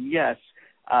not a yes,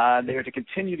 they are to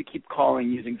continue to keep calling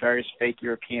using various fake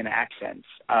European accents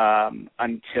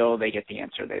until they get the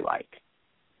answer they like.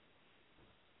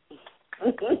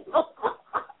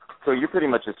 So you're pretty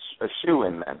much a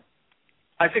shoo-in then.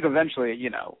 I think eventually,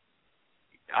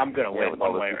 I'm going to win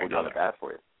one way or another. Bad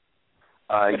for you.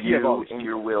 You, in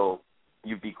your will,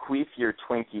 you bequeath your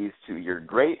Twinkies to your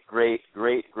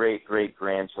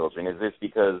great-great-great-great-great-grandchildren. Is this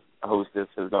because Hostess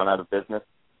has gone out of business?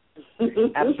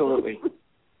 Absolutely.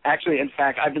 Actually, in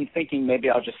fact, I've been thinking maybe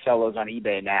I'll just sell those on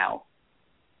eBay now.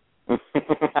 But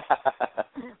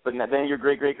then your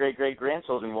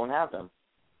great-great-great-great-grandchildren won't have them.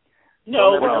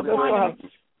 No,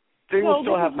 they will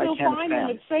still have my 10 still find them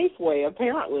at Safeway,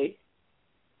 apparently.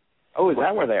 Oh, is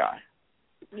that where they are?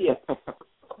 Yes.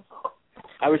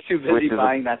 I was too busy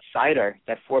buying that cider,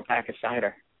 that 4-pack of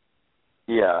cider.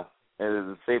 Yeah,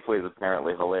 Safeway is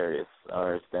apparently hilarious. I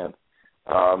understand.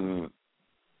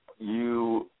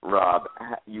 You, Rob,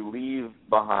 you leave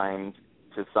behind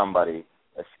to somebody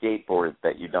a skateboard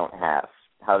that you don't have.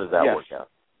 How does that work out?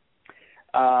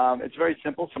 It's very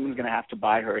simple. Someone's going to have to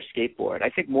buy her a skateboard. I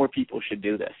think more people should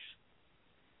do this.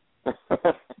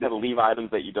 Leave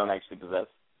items that you don't actually possess.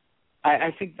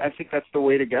 I think that's the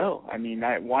way to go. I mean,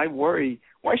 why worry?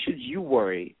 Why should you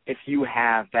worry if you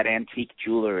have that antique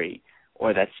jewelry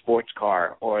or that sports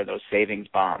car or those savings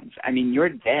bonds? I mean, you're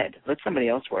dead. Let somebody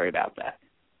else worry about that.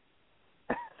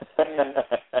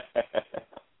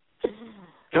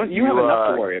 Don't you have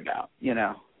enough to worry about? You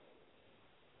know.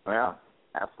 Yeah,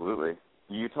 absolutely.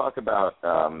 You talk about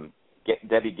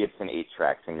Debbie Gibson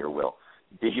 8-tracks in your will.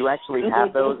 Did you actually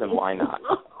have those, and why not?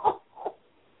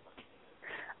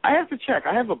 I have to check.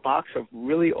 I have a box of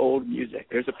really old music.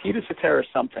 There's a Peter Cetera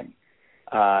something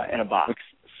in a box.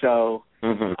 So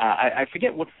I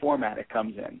forget what format it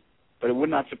comes in, but it would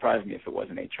not surprise me if it was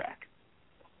an 8-track.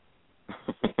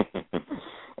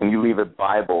 And you leave a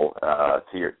Bible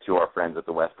to our friends at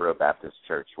the Westboro Baptist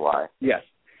Church. Why? Yes,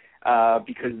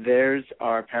 because theirs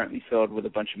are apparently filled with a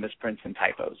bunch of misprints and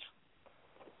typos.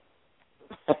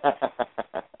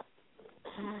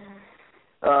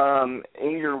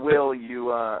 In your will,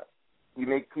 you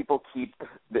make people keep.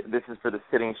 This is for the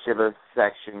sitting Shiva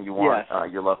section. You want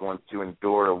your loved ones to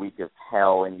endure a week of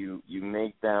hell, and you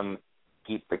make them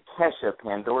keep the Kesha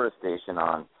Pandora station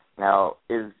on. Now,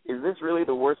 is this really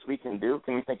the worst we can do?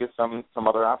 Can we think of some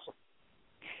other option?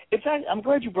 I'm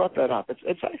glad you brought that up.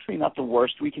 It's actually not the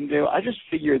worst we can do. I just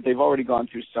figured they've already gone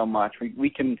through so much. We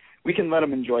can let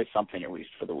them enjoy something at least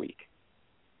for the week.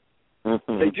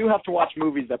 Mm-hmm. They do have to watch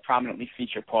movies that prominently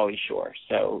feature Pauly Shore,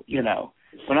 so we're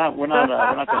not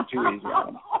going too easy on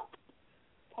them.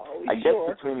 I guess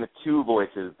between the two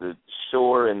voices, the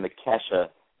Shore and the Kesha,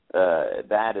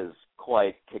 that is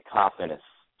quite cacophonous.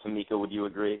 Tamika, would you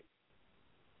agree?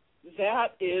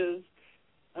 That is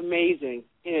amazing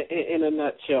in a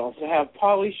nutshell. To have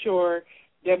Pauly Shore,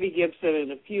 Debbie Gibson,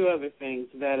 and a few other things,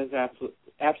 that is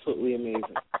absolutely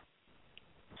amazing.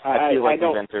 I feel like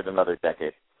we've entered another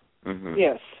decade. Mm-hmm.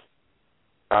 Yes.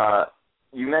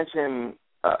 You mentioned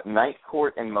Night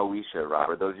Court and Moesha, Rob.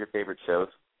 Are those your favorite shows?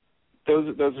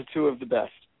 Those are two of the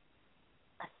best.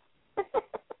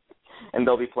 And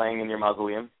they'll be playing in your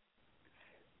mausoleum?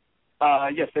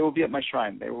 Yes, they will be at my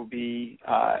shrine. They will be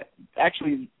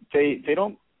actually they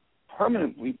don't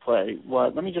permanently play.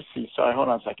 What? Let me just see. Sorry, hold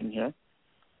on a second here.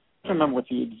 I don't remember what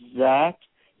the exact.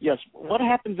 Yes, what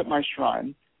happens at my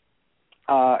shrine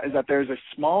is that there's a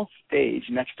small stage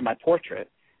next to my portrait,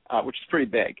 which is pretty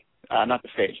big. Not the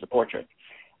stage, the portrait.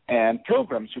 And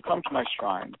pilgrims who come to my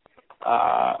shrine,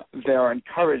 they are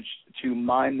encouraged to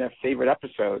mine their favorite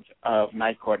episodes of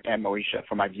Night Court and Moesha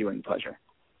for my viewing pleasure.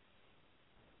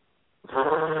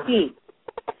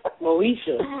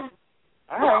 Moesha.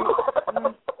 All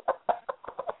right.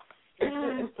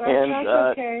 And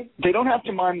okay. They don't have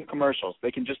to mine the commercials.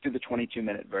 They can just do the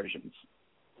 22-minute versions.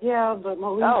 Yeah, but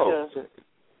Moesha. Oh,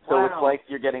 so it's like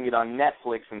you're getting it on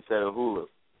Netflix instead of Hulu.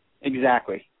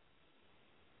 Exactly.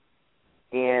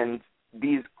 And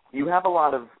you have a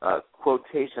lot of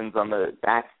quotations on the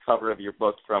back cover of your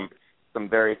book from some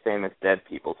very famous dead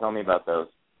people. Tell me about those.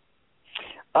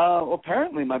 Well,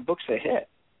 apparently my book's a hit.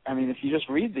 I mean, if you just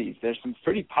read these, there's some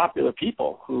pretty popular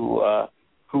people who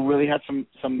really had some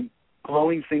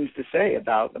glowing things to say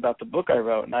about the book I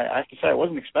wrote. And I have to say, I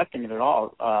wasn't expecting it at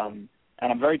all.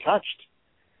 And I'm very touched.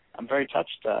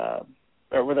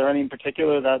 Were there any in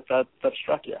particular that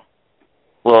struck you?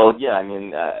 Well, yeah, I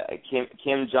mean,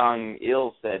 Kim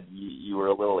Jong-il said you were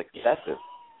a little excessive.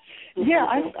 Yeah,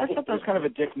 I thought that was kind of a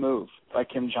dick move by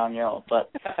Kim Jong-il. But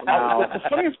the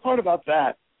funniest part about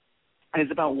that is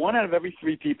about 1 out of every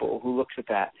 3 people who looks at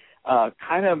that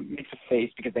kind of makes a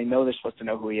face because they know they're supposed to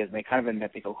know who he is, and they kind of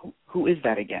admit, they go, who is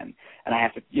that again? And I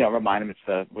have to remind them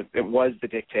it was the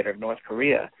dictator of North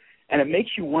Korea. And it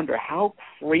makes you wonder how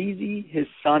crazy his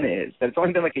son is, that it's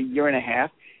only been like a year and a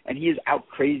half, and he has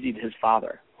out-crazied his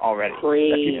father already.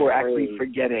 That people are actually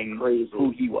forgetting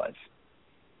who he was.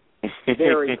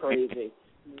 Very crazy.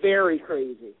 Very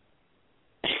crazy.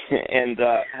 And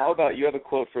how about you have a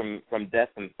quote from Death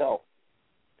himself?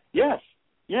 Yes.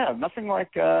 Yeah, nothing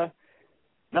like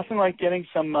getting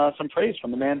some praise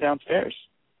from the man downstairs.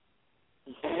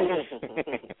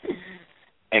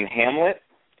 And Hamlet?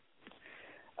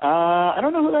 I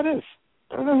don't know who that is.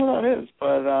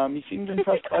 But he seemed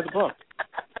impressed by the book.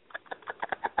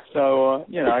 So,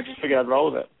 I just figured I'd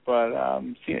roll with it. But,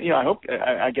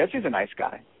 I guess he's a nice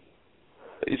guy.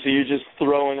 So you're just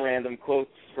throwing random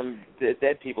quotes from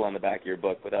dead people on the back of your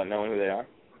book without knowing who they are?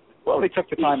 Well, they took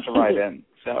the time to write in,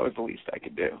 so that was the least I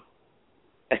could do.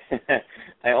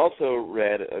 I also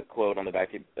read a quote on the back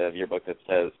of your book that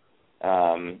says,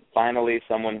 finally,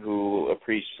 someone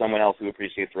else who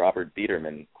appreciates Robert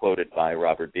Beiderman, quoted by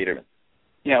Robert Beiderman.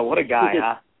 Yeah, what a guy,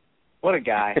 huh? What a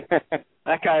guy.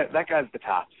 That guy's the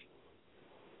tops.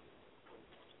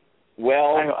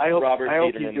 Well, I hope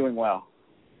Beiderman, he's doing well.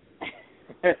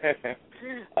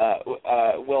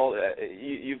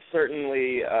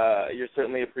 You're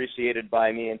certainly appreciated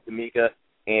by me and Tamika.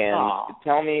 And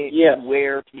tell me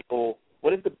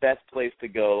what is the best place to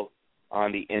go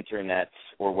on the internet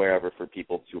or wherever for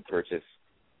people to purchase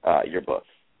your book?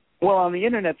 Well, on the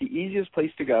internet, the easiest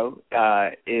place to go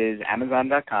is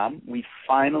Amazon.com. We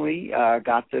finally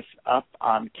got this up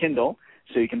on Kindle,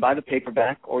 so you can buy the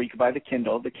paperback or you can buy the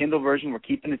Kindle. The Kindle version, we're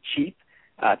keeping it cheap.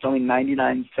 It's only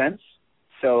 99 cents,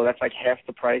 so that's like half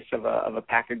the price of a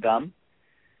pack of gum.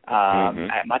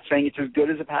 I'm not saying it's as good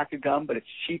as a pack of gum, but it's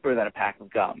cheaper than a pack of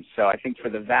gum. So I think for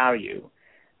the value,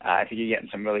 I think you're getting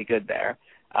some really good there.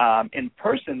 In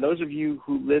person, those of you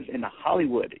who live in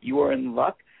Hollywood, you are in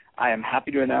luck. I am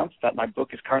happy to announce that my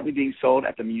book is currently being sold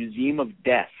at the Museum of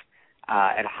Death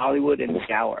at Hollywood and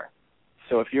Gower.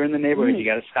 So if you're in the neighborhood, you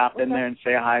got to stop in there and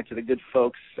say hi to the good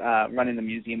folks running the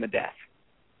Museum of Death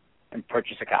and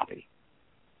purchase a copy.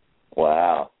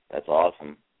 Wow, that's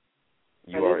awesome.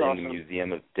 You are in the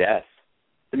Museum of Death.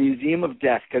 The Museum of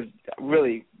Death, because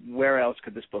really, where else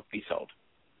could this book be sold?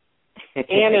 And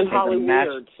in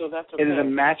Hollywood, so that's okay. It is a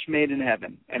match made in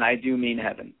heaven, and I do mean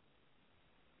heaven.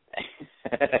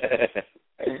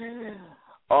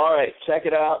 All right, check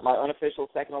it out. My Unofficial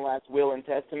Second to Last Will and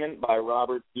Testament by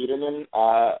Robert Beiderman.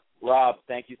 Rob,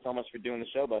 thank you so much for doing the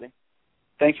show, buddy.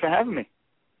 Thanks for having me.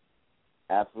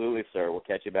 Absolutely, sir. We'll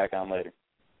catch you back on later.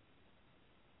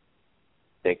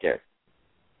 Take care.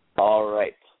 All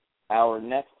right. Our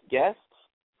next guest,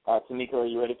 Tamika, are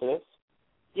you ready for this?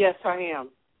 Yes, I am.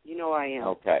 You know I am.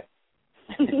 Okay.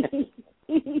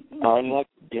 Our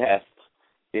next guest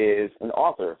is an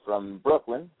author from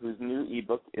Brooklyn whose new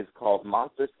ebook is called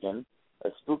Monster Skin, a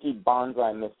spooky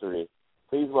bonsai mystery.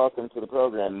 Please welcome to the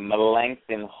program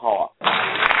Melancton Hawk.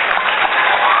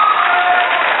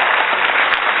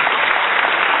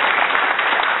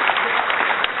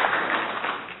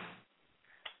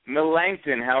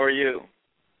 Melancton, how are you?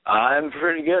 I'm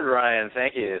pretty good, Ryan.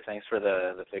 Thank you. Thanks for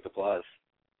the fake applause.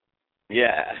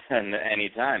 Yeah,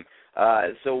 anytime.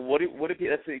 So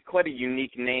that's quite a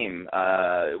unique name.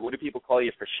 What do people call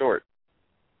you for short?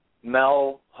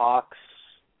 Mel, Hawks,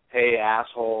 hey,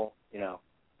 asshole, the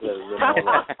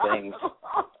normal things.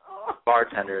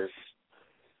 Bartenders.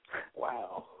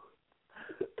 Wow.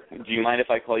 Do you mind if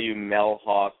I call you Mel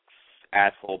Hawks,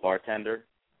 asshole bartender?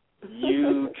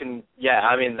 You can,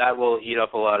 that will eat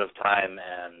up a lot of time,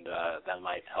 and that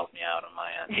might help me out on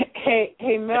my end.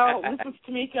 Hey, Mel, this is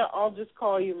Tamika. I'll just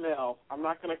call you Mel. I'm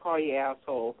not going to call you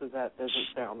asshole because that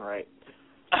doesn't sound right.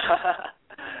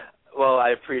 Well, I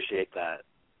appreciate that.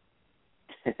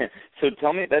 So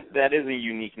tell me, that is a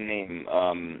unique name.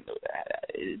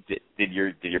 Did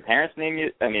your parents name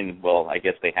you? I mean, well, I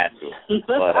guess they had to.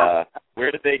 But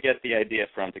where did they get the idea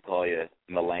from to call you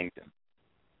Melancton?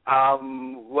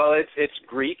 Well, it's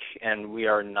Greek, and we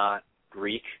are not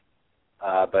Greek,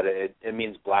 but it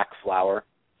means black flower.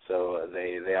 So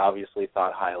they obviously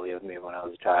thought highly of me when I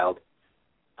was a child.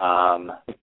 I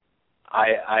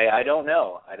don't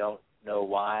know. I don't know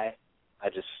why. I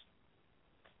just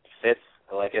fits.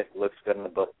 I like it. Looks good in the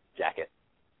book jacket.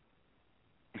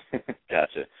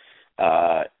 Gotcha.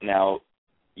 Now,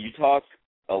 you talk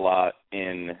a lot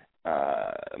in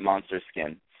Monster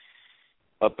Skin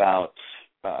about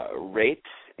rape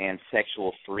and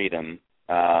sexual freedom.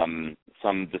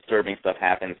 Some disturbing stuff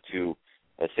happens to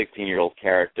a 16-year-old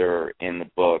character in the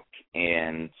book,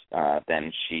 and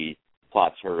then she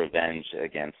plots her revenge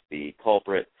against the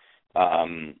culprit.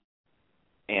 And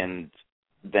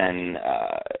then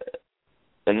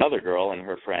another girl and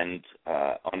her friend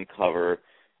uncover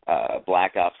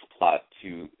Black Ops plot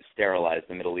to sterilize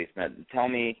the Middle East. Now, tell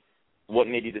me, what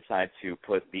made you decide to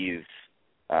put these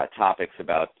topics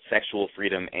about sexual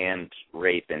freedom and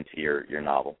rape into your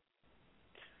novel?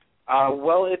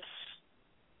 Well, it's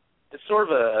sort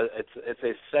of it's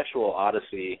a sexual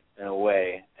odyssey in a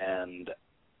way, and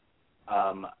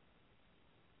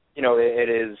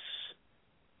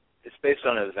it's based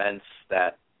on events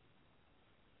that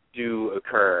do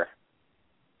occur,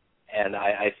 and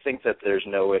I think that there's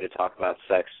no way to talk about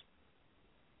sex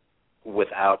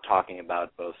without talking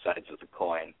about both sides of the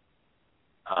coin.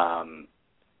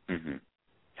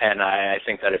 And I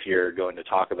think that if you're going to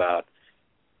talk about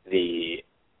the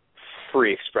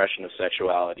free expression of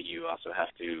sexuality, you also have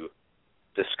to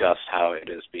discussed how it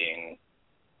is being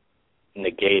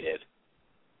negated.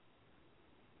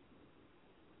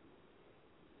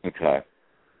 Okay.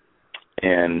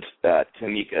 And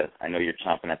Tamika, I know you're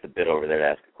chomping at the bit over there to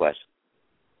ask a question.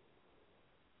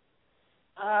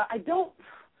 I don't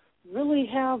really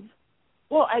have.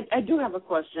 Well, I do have a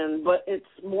question, but it's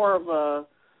more of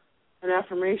an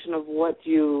affirmation of what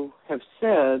you have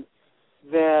said,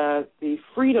 that the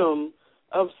freedom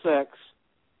of sex,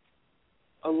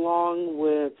 along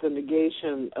with the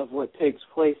negation of what takes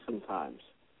place sometimes.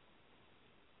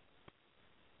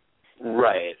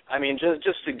 Right. I mean,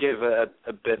 just to give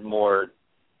a bit more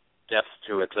depth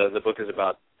to it, the book is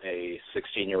about a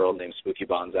 16-year-old named Spooky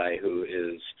Bonsai who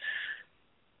is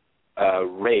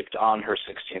raped on her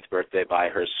 16th birthday by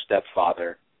her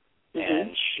stepfather,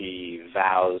 and she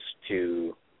vows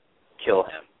to kill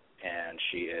him, and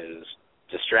she is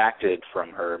distracted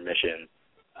from her mission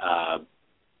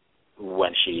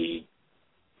when she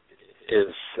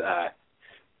is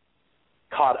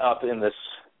caught up in this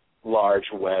large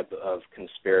web of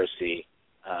conspiracy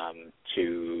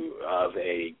of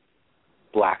a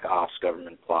black ops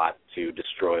government plot to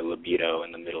destroy libido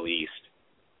in the Middle East.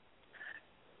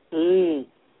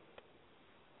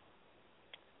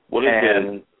 What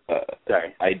is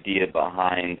the idea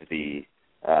behind the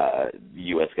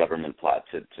U.S. government plot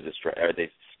to destroy? Are they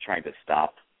trying to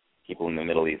stop people in the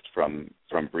Middle East from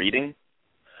breeding?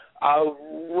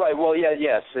 Right. Well,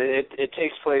 yes. It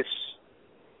takes place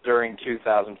during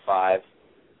 2005.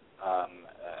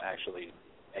 Actually,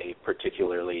 a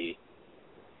particularly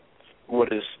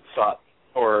what is thought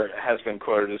or has been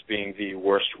quoted as being the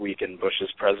worst week in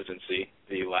Bush's presidency,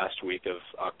 the last week of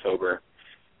October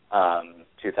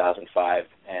 2005.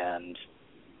 And,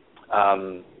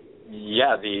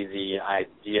 the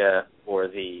idea or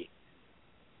the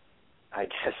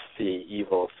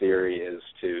evil theory is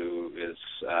to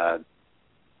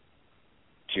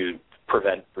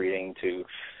prevent breeding, to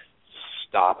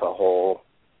stop a whole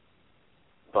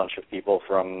bunch of people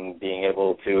from being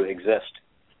able to exist.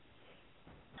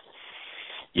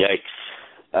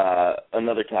 Yikes.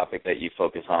 Another topic that you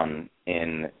focus on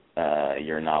in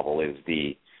your novel is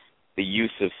the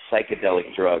use of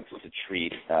psychedelic drugs to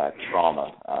treat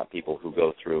trauma, people who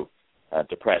go through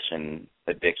depression,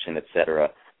 addiction, etc.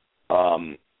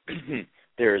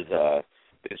 There's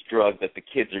this drug that the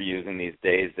kids are using these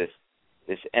days,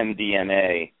 this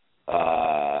MDMA.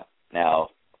 Now,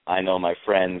 I know my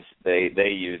friends, they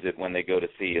use it when they go to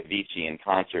see Avicii in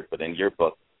concert, but in your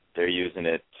book, they're using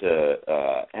it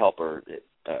to help her,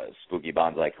 Spooky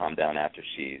Bonsai, calm down after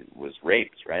she was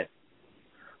raped, right?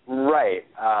 Right.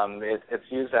 It's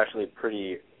used actually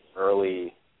pretty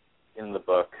early in the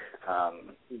book.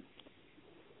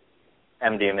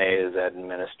 MDMA is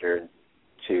administered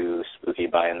to Spooky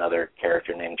by another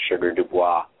character named Sugar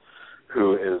Dubois,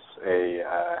 who is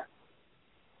a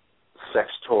sex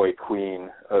toy queen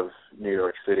of New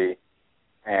York City.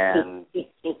 And,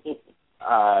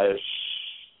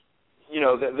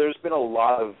 there's been a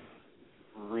lot of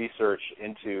research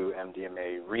into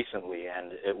MDMA recently,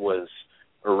 and it was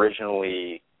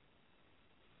originally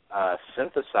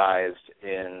synthesized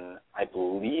in, I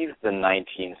believe, the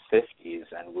 1950s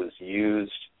and was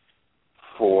used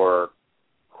for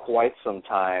quite some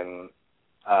time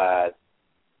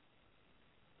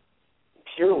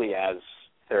purely as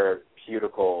a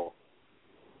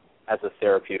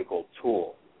therapeutical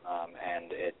tool.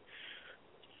 And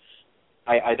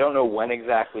I don't know when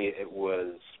exactly it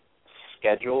was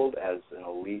scheduled as an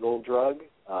illegal drug,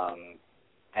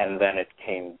 and then it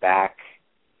came back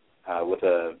with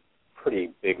a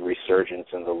pretty big resurgence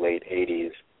in the late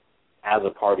 80s as a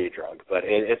party drug. But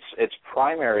its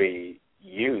primary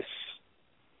use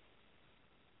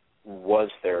was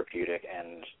therapeutic,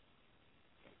 and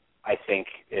I think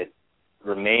it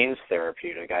remains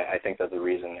therapeutic. I think that the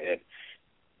reason it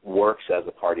works as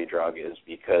a party drug is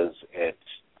because it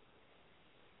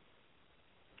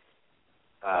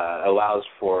allows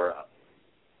for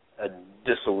a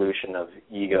dissolution of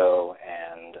ego,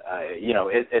 and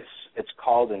it's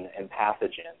called an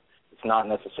empathogen. It's not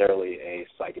necessarily a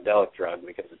psychedelic drug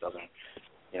because it doesn't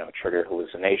trigger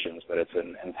hallucinations, but it's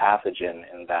an empathogen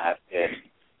in that it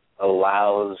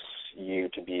allows you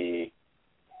to be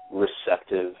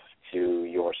receptive to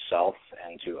yourself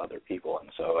and to other people.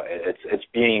 And so it's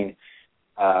being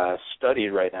studied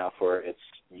right now for its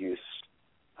use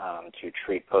to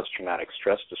treat post-traumatic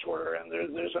stress disorder, and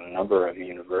there's a number of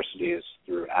universities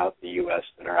throughout the U.S.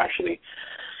 that are actually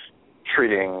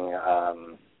treating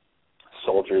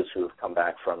soldiers who have come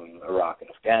back from Iraq and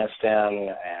Afghanistan,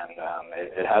 and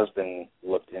it has been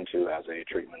looked into as a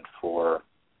treatment for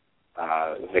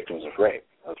victims of rape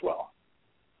as well.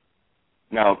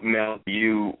 Now, Mel,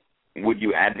 would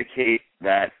you advocate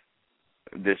that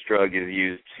this drug is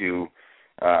used to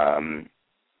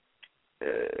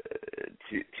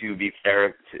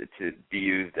be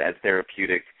used as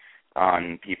therapeutic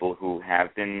on people who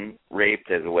have been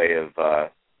raped, as a way of,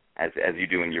 as you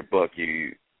do in your book,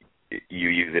 you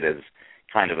use it as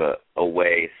kind of a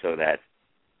way so that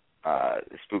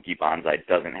Spooky Bonsai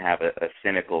doesn't have a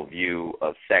cynical view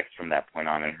of sex from that point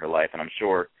on in her life. And I'm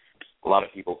sure a lot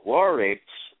of people who are raped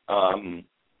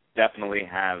definitely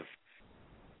have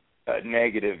a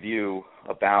negative view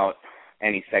about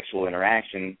any sexual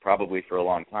interaction, probably for a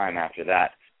long time after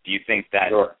that. Do you think that,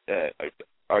 Sure.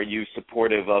 Are you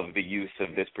supportive of the use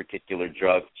of this particular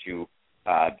drug to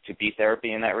be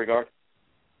therapy in that regard?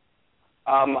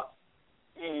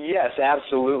 Yes,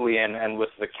 absolutely, and with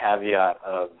the caveat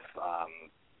of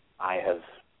I have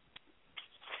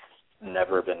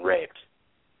never been raped.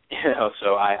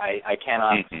 So I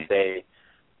cannot say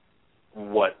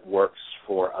what works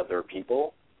for other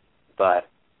people, but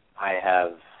I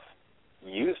have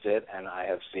used it and I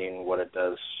have seen what it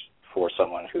does for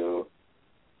someone who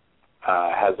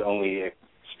has only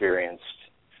experienced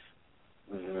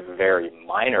very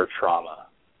minor trauma,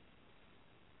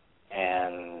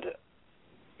 and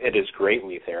it is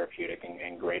greatly therapeutic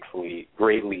and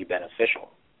greatly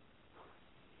beneficial.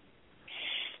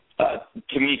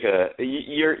 Kamika,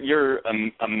 you're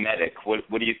a medic.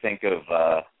 What do you think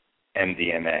of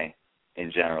MDMA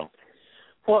in general?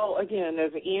 Well, again,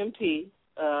 as an EMT,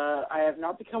 I have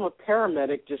not become a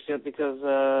paramedic just yet because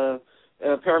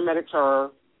paramedics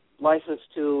are licensed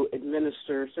to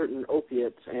administer certain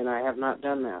opiates, and I have not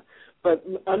done that. But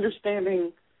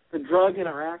understanding the drug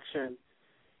interaction,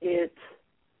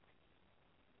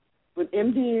 with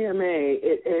MDMA,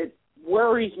 it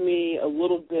worries me a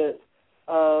little bit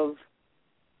of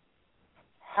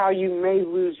how you may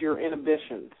lose your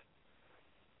inhibitions.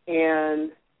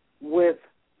 And with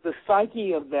the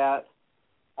psyche of that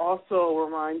also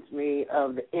reminds me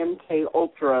of the MK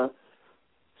Ultra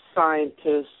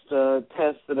scientist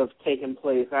tests that have taken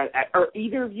place. Are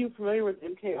either of you familiar with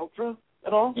MK Ultra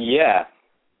at all? Yeah.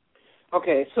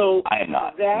 Okay, so I am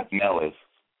not. Mel is.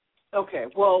 Okay,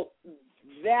 well,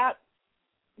 that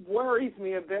worries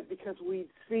me a bit because we've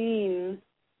seen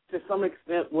to some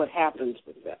extent what happens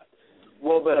with that.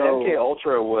 Well, but MK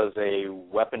Ultra was a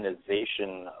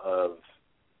weaponization of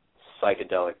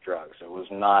psychedelic drugs. It was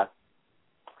not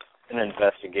an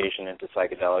investigation into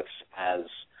psychedelics as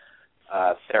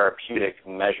a therapeutic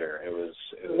measure. It was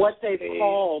what they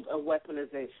called a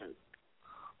weaponization.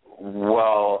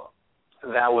 Well,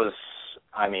 that was,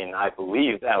 I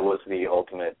believe that was the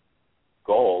ultimate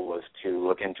goal, was to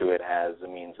look into it as a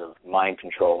means of mind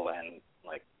control and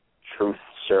like truth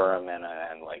serum and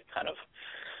like kind of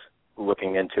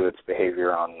looking into its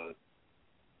behavior on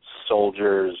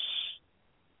soldiers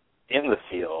in the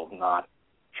field, not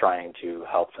trying to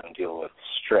help them deal with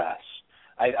stress.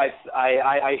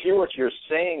 I hear what you're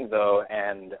saying though,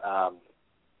 and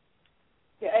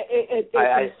it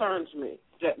concerns me.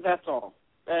 That's all.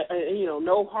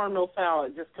 No harm, no foul.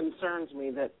 It just concerns me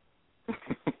that.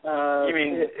 You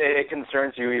mean it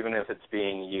concerns you even if it's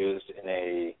being used in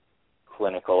a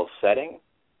clinical setting?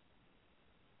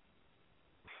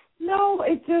 No,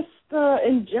 it just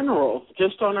in general,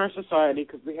 just on our society,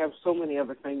 because we have so many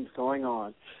other things going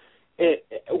on.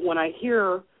 When I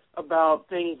hear about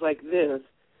things like this,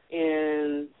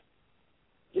 and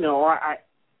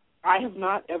I have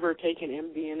not ever taken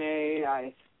MDMA.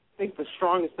 I think the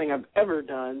strongest thing I've ever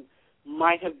done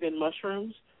might have been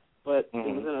mushrooms, but it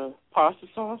was in a pasta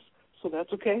sauce, so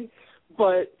that's okay.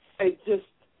 But it just,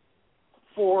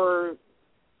 for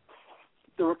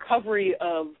the recovery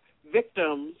of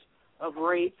victims of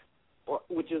rape,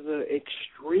 which is an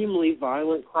extremely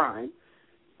violent crime,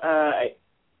 I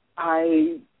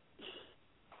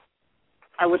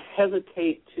would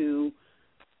hesitate to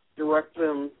direct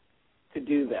them to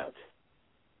do that.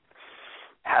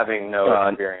 Having no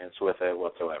experience with it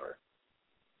whatsoever.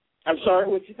 I'm sorry,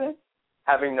 what'd you say?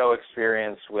 Having no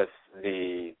experience with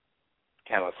the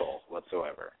chemical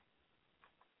whatsoever.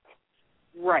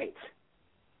 Right.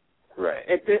 Right.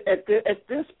 At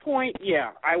this point,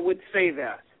 yeah, I would say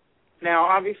that. Now,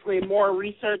 obviously, more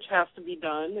research has to be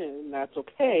done, and that's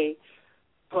okay,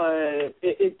 but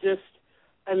it just,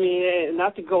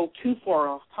 not to go too far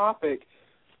off topic,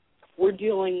 we're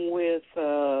dealing with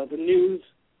the news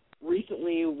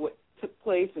recently, what took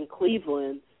place in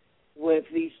Cleveland with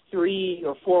these 3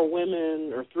 or 4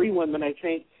 women, or 3 women, I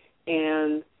think,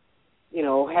 and,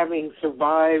 having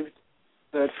survived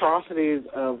the atrocities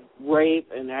of rape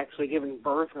and actually giving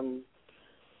birth and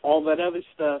all that other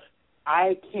stuff,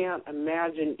 I can't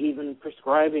imagine even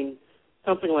prescribing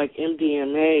something like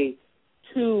MDMA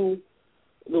to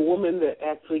the woman that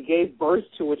actually gave birth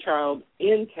to a child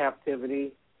in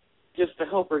captivity just to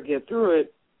help her get through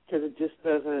it, because it just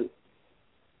doesn't,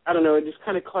 I don't know, it just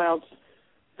kind of clouds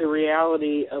the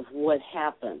reality of what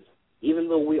happened, even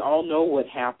though we all know what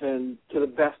happened to the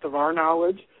best of our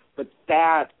knowledge, but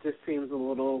that just seems a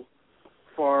little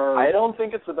far. I don't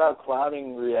think it's about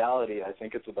clouding reality. I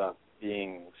think it's about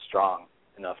being strong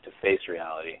enough to face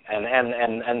reality.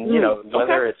 And you know,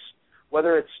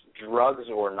 whether it's drugs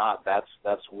or not, that's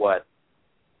what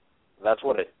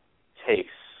it takes,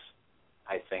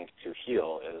 I think, to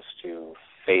heal, is to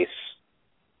face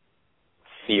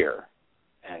fear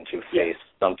and to face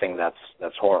something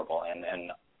that's horrible.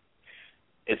 And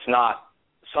it's not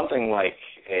something like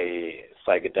a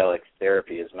psychedelic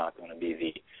therapy is not going to be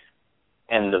the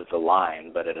end of the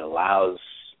line, but it allows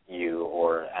you,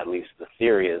 or at least the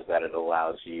theory is that it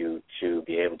allows you to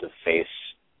be able to face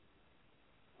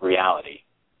reality.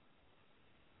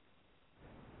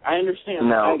 I understand.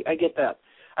 No. I get that.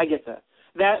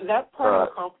 That part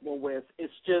I'm comfortable with.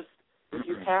 It's just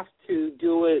you have to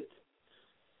do it,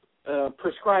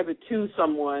 prescribe it to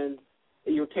someone.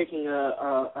 You're taking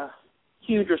a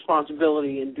huge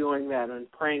responsibility in doing that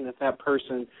and praying that that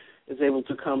person is able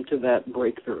to come to that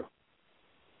breakthrough.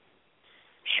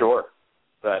 Sure.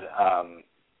 But I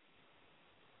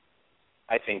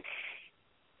think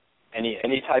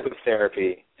any type of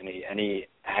therapy, any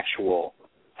actual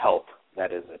help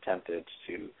that is attempted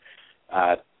to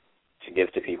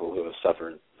give to people who have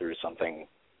suffered through something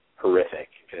horrific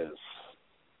is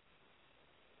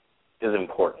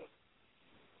important.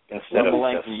 Instead of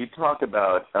Melancton, you talk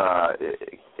about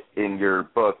in your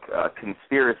book,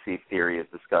 conspiracy theory is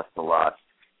discussed a lot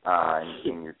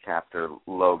in your chapter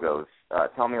Logos.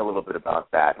 Tell me a little bit about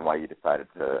that and why you decided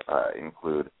to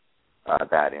include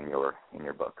that in your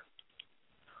book.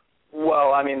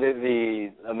 Well, I mean,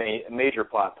 the major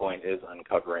plot point is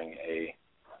uncovering a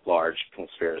large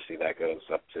conspiracy that goes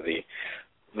up to the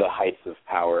heights of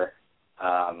power,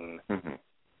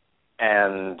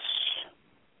 and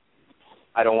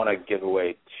I don't want to give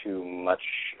away too much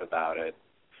about it,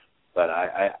 but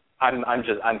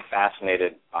I'm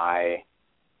fascinated by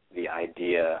the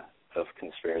idea of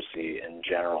conspiracy in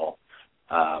general,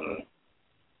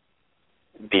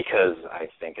 because I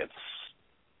think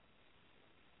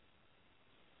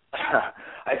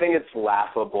it's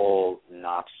laughable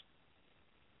not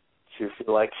to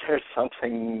feel like there's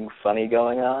something funny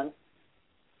going on.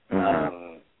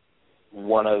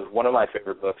 One of my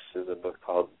favorite books is a book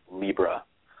called Libra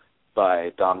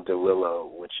by Dom DeLillo,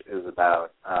 which is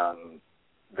about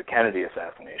the Kennedy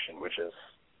assassination, which has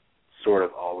sort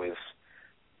of always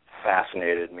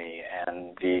fascinated me,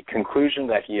 and the conclusion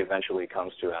that he eventually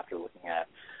comes to after looking at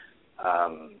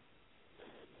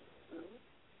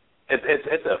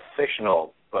it's a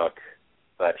fictional book,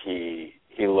 but he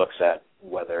looks at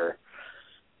whether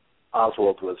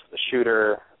Oswald was the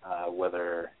shooter,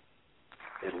 whether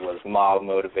it was mob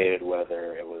motivated,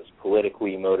 whether it was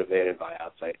politically motivated by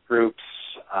outside groups,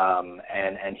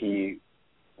 and he,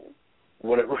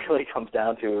 what it really comes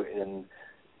down to in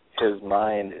his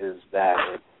mind is that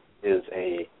it is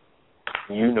a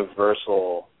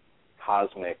universal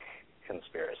cosmic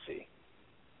conspiracy,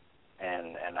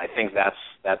 and I think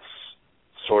that's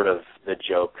sort of the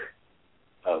joke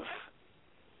of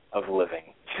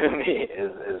living to me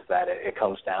is that it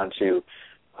comes down to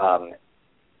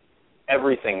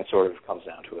everything sort of comes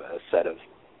down to a set of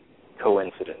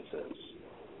coincidences,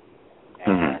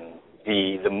 and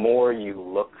the more you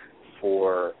look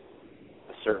for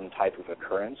a certain type of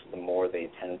occurrence, the more they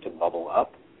tend to bubble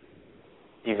up.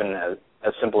 Even as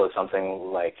simple as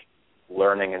something like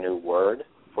learning a new word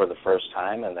for the first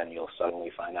time, and then you'll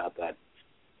suddenly find out that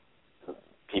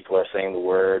people are saying the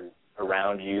word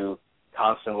around you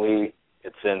constantly.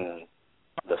 It's in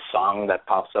the song that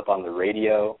pops up on the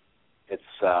radio. It's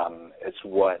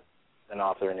what an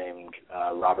author named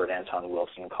Robert Anton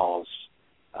Wilson calls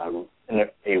a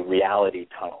reality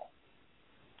tunnel.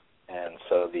 And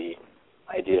so the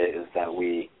idea is that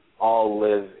we all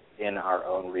live in our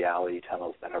own reality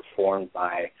tunnels that are formed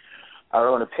by our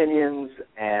own opinions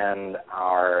and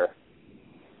our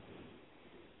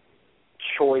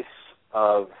choice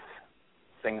of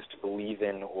things to believe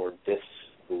in or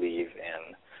disbelieve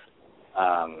in,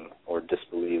 or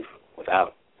disbelieve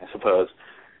without, I suppose.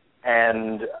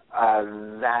 And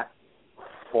that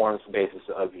forms the basis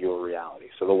of your reality.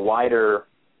 So the wider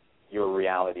your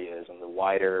reality is and the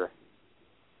wider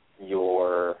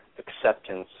your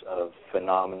acceptance of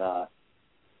phenomena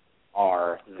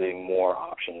are, the more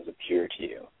options appear to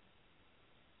you.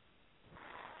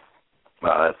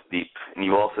 Wow, that's deep. And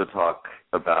you also talk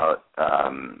about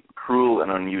cruel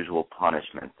and unusual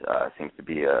punishment. Seems to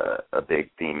be a big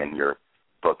theme in your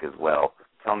book as well.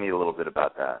 Tell me a little bit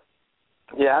about that.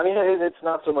 Yeah, I mean, it's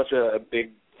not so much a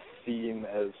big theme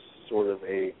as sort of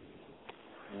a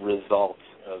result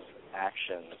of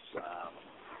actions.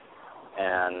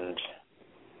 And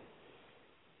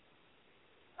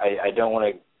I don't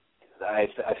want to. I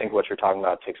think what you're talking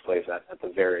about takes place at the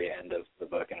very end of the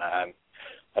book, and I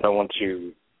don't want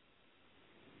to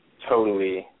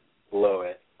totally blow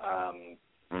it.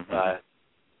 But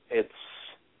it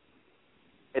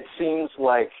seems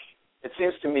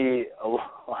to me a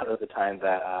lot of the time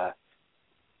that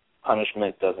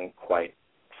punishment doesn't quite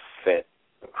fit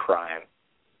the crime,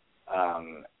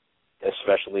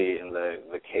 especially in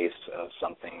the case of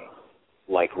something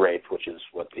like rape, which is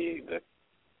what the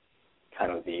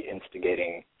kind of the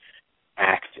instigating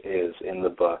act is in the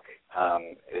book,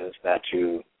 is that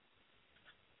to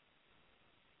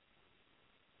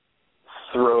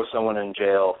throw someone in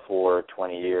jail for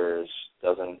 20 years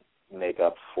doesn't make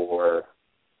up for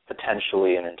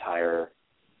potentially an entire,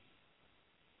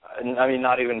 I mean,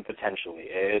 not even potentially,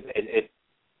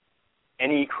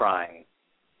 any crime,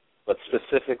 but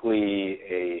specifically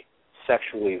a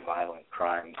sexually violent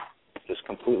crime, just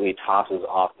completely tosses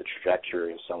off the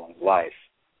trajectory of someone's life.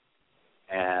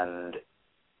 And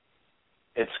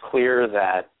it's clear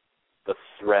that the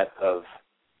threat of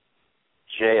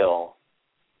jail,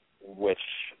 which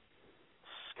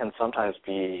can sometimes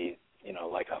be,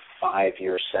 like a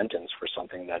 5-year sentence for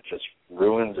something that just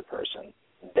ruins a person,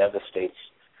 devastates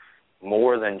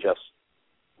more than just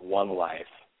one life,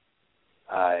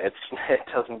 it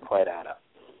doesn't quite add up.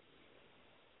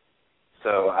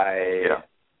 So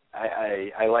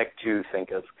I like to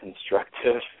think of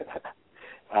constructive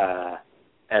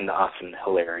and often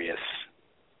hilarious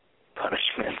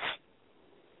punishments.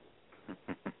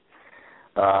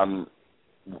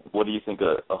 What do you think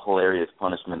a hilarious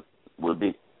punishment would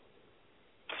be?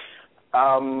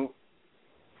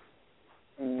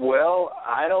 Well,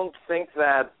 I don't think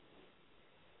that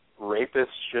rapists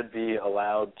should be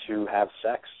allowed to have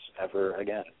sex ever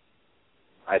again.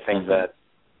 I think that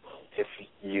if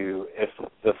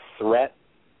the threat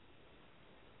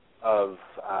of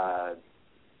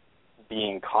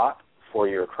being caught for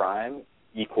your crime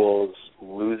equals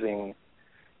losing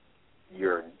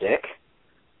your dick,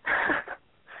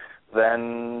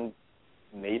 then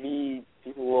maybe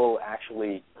people will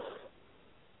actually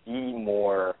be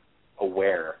more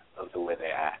aware of the way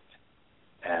they act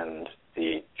and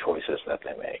the choices that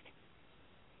they make.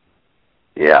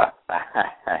 Yeah,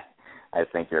 I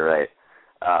think you're right.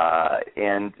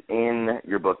 And in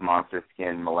your book, Monster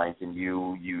Skin, Melancton,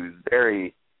 you use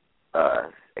very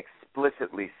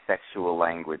explicitly sexual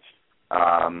language.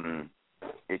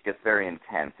 It gets very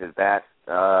intense. Is that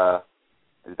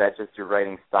just your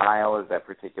writing style? Is that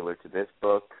particular to this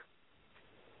book?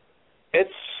 It's,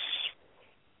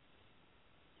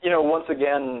 once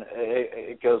again,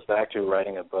 it goes back to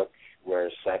writing a book where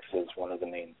sex is one of the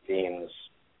main themes.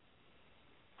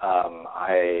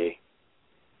 I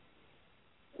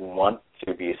want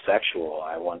to be sexual.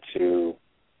 I want to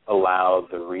allow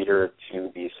the reader to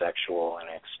be sexual and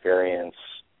experience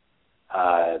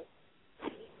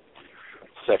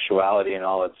sexuality in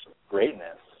all its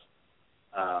greatness,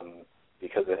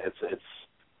 because it's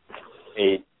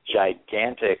a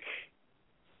gigantic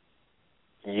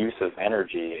use of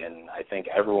energy in, I think,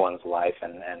 everyone's life,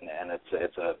 and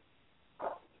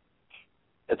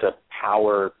it's a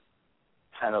power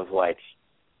kind of like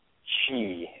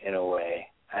chi in a way.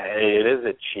 It is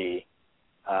a chi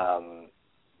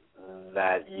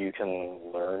that you can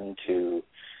learn to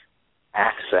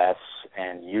access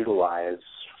and utilize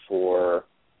for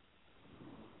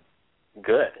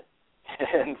good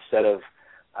instead of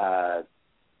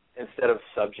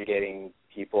subjugating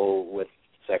people with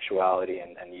sexuality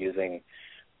and using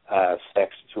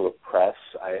sex to oppress.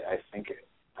 I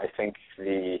think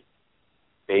the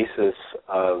basis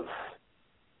of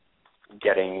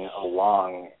getting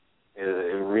along, it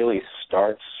really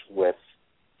starts with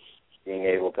being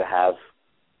able to have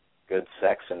good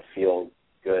sex and feel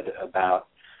good about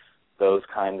those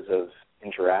kinds of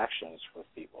interactions with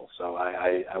people. So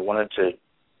I wanted to,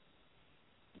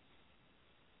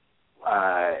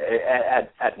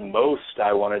 at most,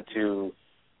 I wanted to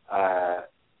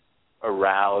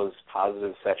arouse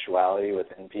positive sexuality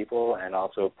within people, and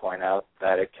also point out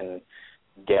that it can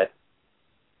get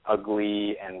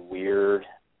ugly and weird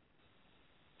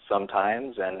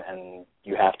sometimes, and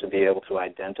you have to be able to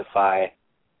identify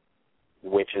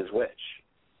which is which.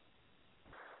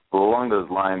 Well, along those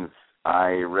lines, I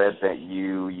read that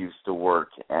you used to work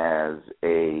as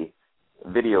a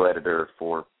video editor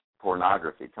for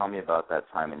pornography. Tell me about that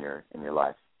time in your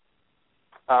life.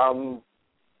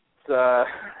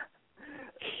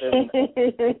 It's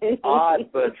an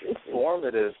odd but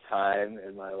formative time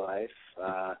in my life.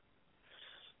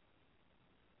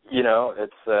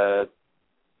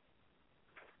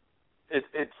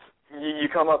 It's you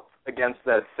come up against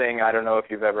that thing. I don't know if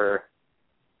you've ever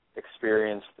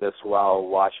experienced this while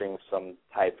watching some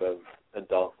type of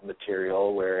adult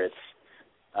material where it's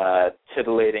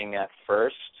titillating at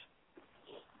first,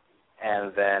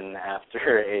 and then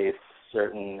after a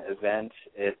certain event,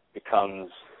 it becomes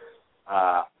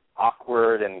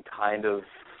awkward and kind of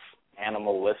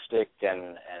animalistic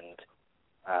and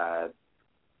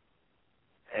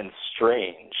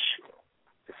strange,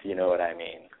 if you know what I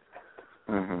mean.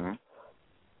 Mm-hmm.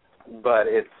 But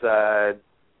it's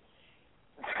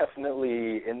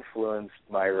definitely influenced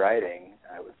my writing,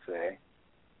 I would say.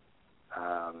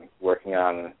 Working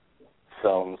on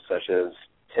films such as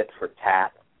Tit for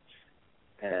Tat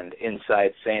and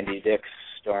Inside Sandy Dix,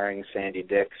 starring Sandy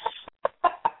Dix,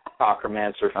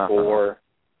 Cockromancer 4,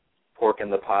 Pork in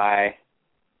the Pie.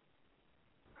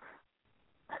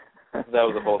 That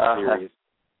was the whole series.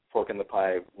 Pork in the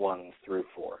Pie 1 through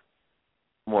 4.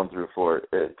 1 through 4.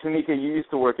 Tamika, you used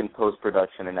to work in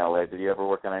post-production in L.A. Did you ever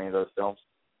work on any of those films?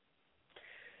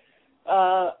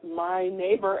 My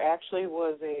neighbor actually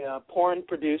was a porn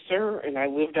producer, and I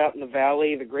lived out in the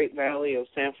valley, the Great Valley of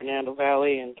San Fernando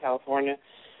Valley in California.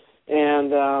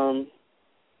 And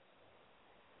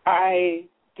I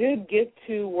did get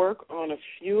to work on a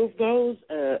few of those,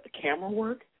 camera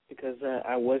work, because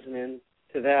I wasn't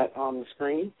into that on the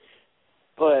screen.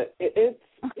 But it's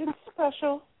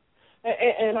special.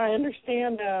 And I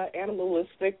understand the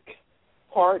animalistic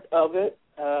part of it.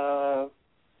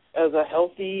 As a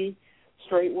healthy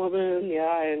straight woman, yeah,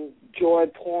 I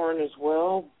enjoyed porn as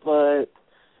well. But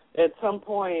at some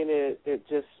point, it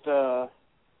just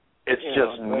it's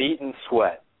just meat and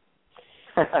sweat.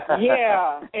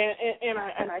 Yeah, and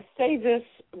I say this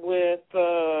with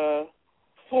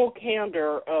full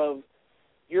candor of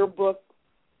your book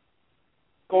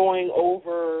going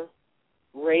over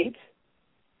rape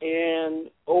and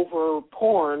over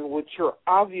porn, which are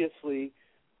obviously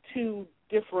two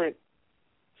different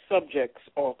subjects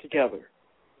altogether.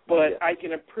 But yes. I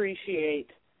can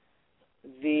appreciate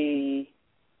the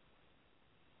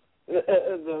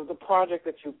project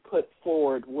that you put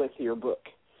forward with your book,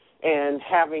 and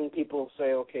having people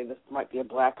say, okay, this might be a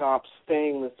Black Ops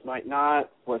thing, this might not,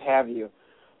 what have you.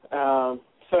 So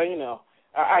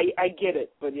I get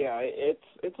it, but yeah,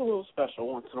 it's a little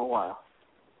special once in a while.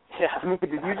 Yeah. Tamika,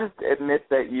 did you just admit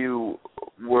that you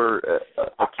were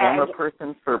a camera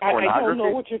person for pornography?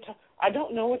 I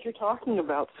don't know what you're talking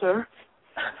about, sir.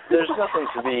 There's nothing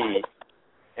to be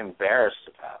embarrassed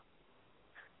about.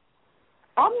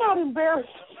 I'm not embarrassed.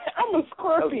 I'm a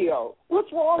Scorpio.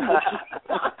 What's wrong with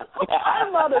you? I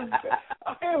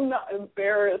am not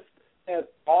embarrassed at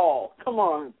all. Come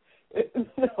on. It's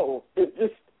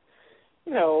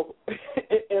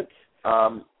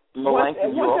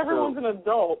once everyone's an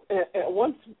adult,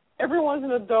 once everyone's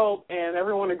an adult and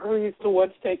everyone agrees to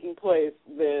what's taking place,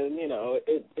 then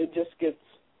it just gets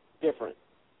different.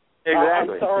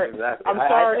 Exactly. I'm sorry. Exactly. I'm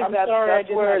sorry. I think that's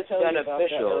where it's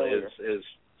beneficial is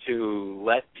to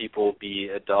let people be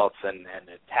adults and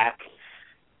attack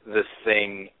this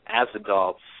thing as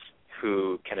adults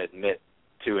who can admit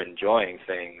to enjoying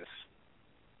things,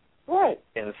 right?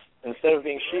 Instead of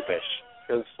being sheepish,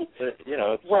 because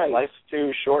it's right. Life's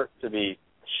too short to be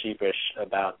sheepish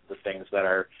about the things that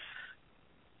are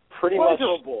pretty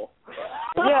pleasurable.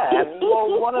 Yeah, and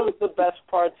one of the best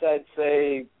parts I'd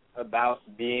say about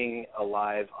being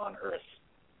alive on Earth.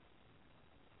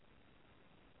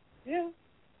 Yeah,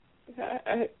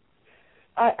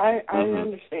 I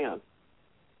understand.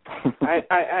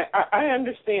 I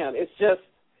understand. It's just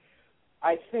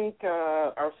I think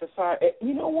our society.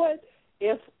 You know what?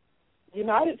 If the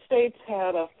United States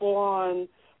had a full-on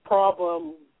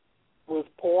problem with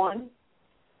porn,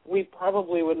 we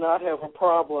probably would not have a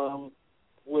problem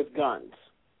with guns,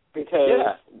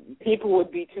 because people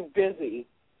would be too busy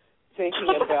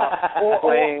thinking about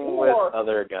playing with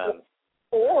other guns.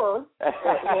 Or,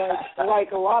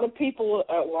 like a lot of people,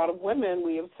 a lot of women,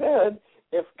 we have said,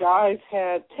 if guys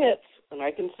had tits, and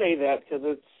I can say that because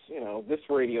it's, this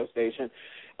radio station,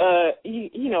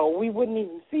 we wouldn't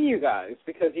even see you guys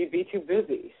because you'd be too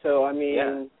busy. So, I mean...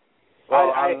 Yeah.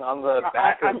 Well, on the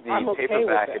back of the okay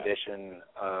paperback edition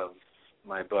of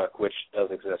my book, which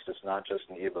does exist, it's not just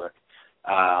an ebook,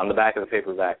 on the back of the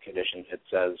paperback edition, it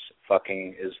says,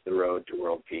 "Fucking is the road to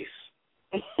world peace."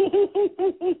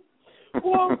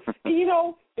 Well,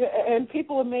 and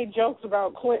people have made jokes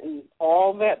about Clinton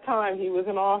all that time he was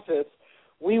in office.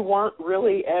 We weren't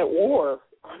really at war.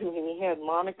 I mean, he had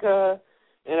Monica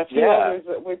and a few others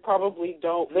that we probably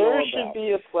don't know There about. should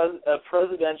be a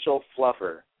presidential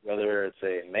fluffer, whether it's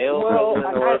a male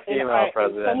president or a female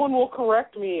president. Someone will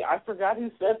correct me. I forgot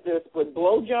who said this, but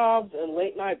blowjobs and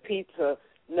late-night pizza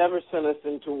never sent us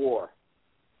into war.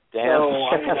 Damn. So,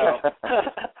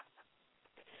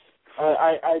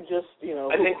 I just,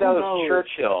 I think that was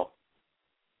Churchill.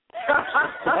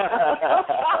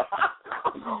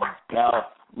 Now,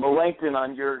 Melancton,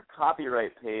 on your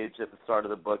copyright page at the start of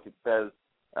the book, it says,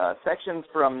 sections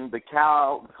from The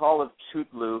Call of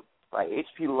Cthulhu by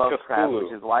H.P. Lovecraft,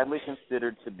 which is widely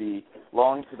considered to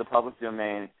belong to the public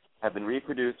domain, have been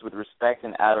reproduced with respect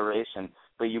and adoration,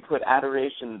 but you put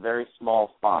adoration in very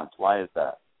small font. Why is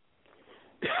that?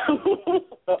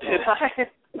 Did I?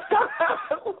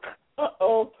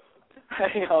 Uh-oh.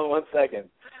 Hang on 1 second.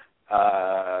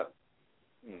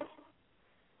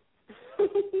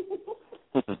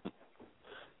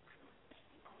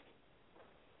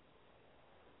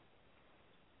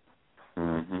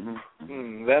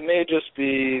 That may just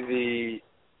be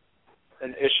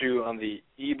an issue on the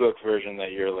ebook version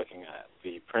that you're looking at.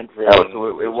 The print version. Oh,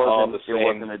 so it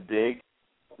wasn't a dig?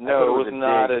 No, it was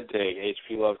not a dig.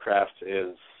 H.P. Lovecraft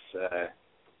is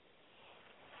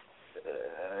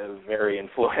very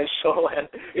influential and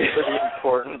pretty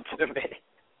important to me.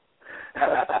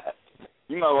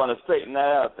 You might want to straighten that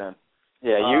out then.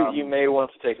 Yeah, you may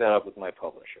want to take that up with my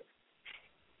publisher.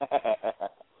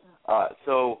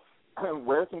 So,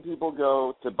 where can people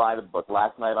go to buy the book?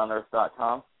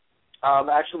 LastNightOnEarth.com?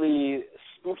 Actually,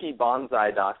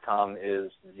 SpookyBonsai.com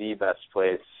is the best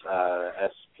place.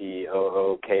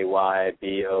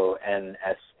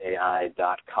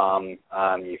 SpookyBonsai.com.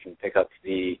 You can pick up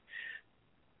the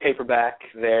paperback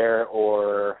there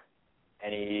or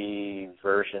any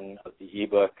version of the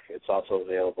ebook. It's also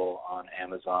available on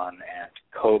Amazon and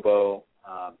Kobo,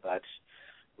 but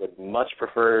would much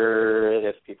prefer it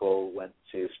if people went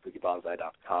to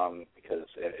SpookyBonsai.com because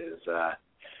it is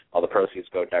all the proceeds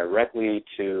go directly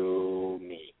to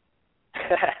me,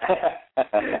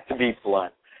 to be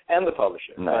blunt, and the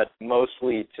publisher, but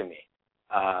mostly to me,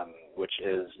 which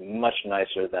is much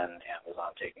nicer than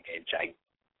Amazon taking a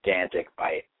gigantic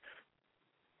bite,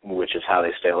 which is how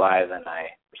they stay alive, and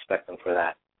I respect them for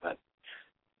that. But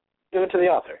give it to the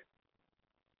author.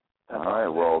 All right,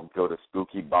 well, go to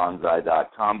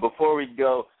SpookyBonsai.com. Before we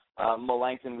go,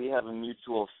 Melancton, we have a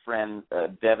mutual friend,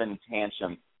 Devin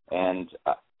Tancham, and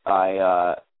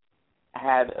I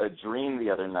had a dream the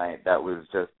other night that was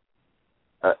just,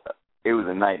 it was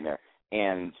a nightmare.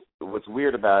 And what's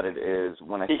weird about it is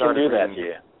when I started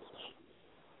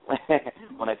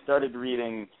when I started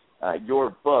reading your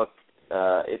book,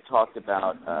 it talked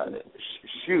about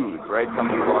shoes, right?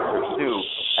 Somebody lost their shoe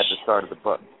at the start of the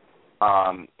book.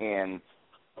 And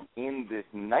in this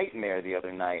nightmare the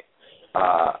other night,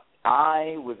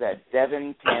 I was at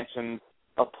Devin Tancham's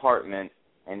apartment,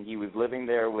 and he was living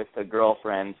there with a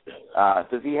girlfriend.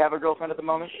 Does he have a girlfriend at the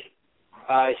moment?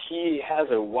 He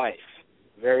has a wife,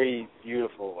 very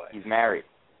beautiful wife. He's married.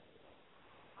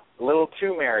 A little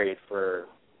too married for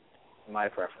my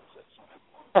preferences.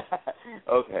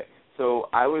 Okay, so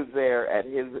I was there at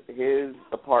his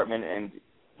apartment, and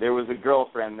there was a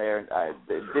girlfriend there.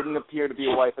 It didn't appear to be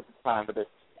a wife at the time, but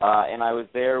and I was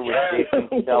there with Jason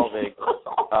Selvig,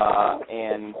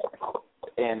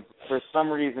 and for some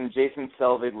reason Jason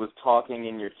Selvig was talking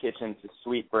in your kitchen to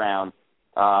Sweet Brown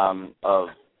of,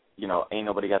 Ain't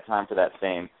Nobody Got Time for That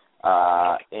fame,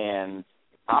 and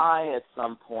I at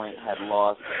some point had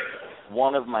lost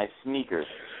one of my sneakers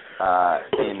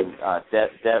in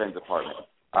Devin's apartment,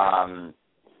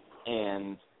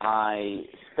 and I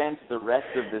spent the rest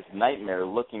of this nightmare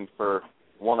looking for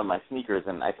one of my sneakers,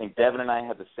 and I think Devin and I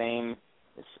had the same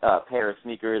pair of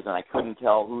sneakers, and I couldn't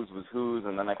tell whose was whose,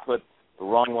 and then I put the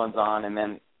wrong ones on, and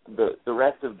then the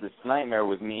rest of this nightmare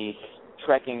was me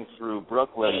trekking through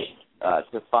Brooklyn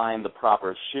to find the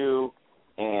proper shoe,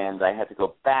 and I had to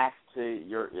go back to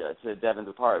Devin's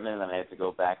apartment, and then I had to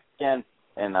go back again,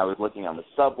 and I was looking on the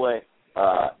subway,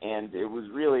 and it was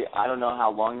really, I don't know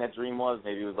how long that dream was,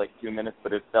 maybe it was like 2 minutes,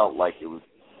 but it felt like it was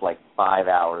like 5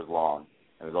 hours long.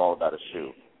 It was all about a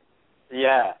shoe.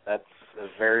 Yeah, that's a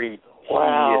very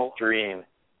tedious dream.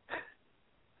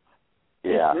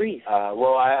 Yeah.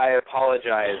 Well, I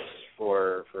apologize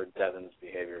for Devin's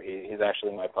behavior. He's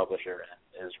actually my publisher and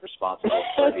is responsible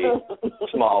for the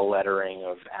small lettering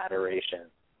of adoration.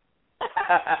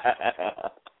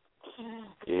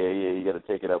 Yeah, you got to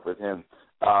take it up with him.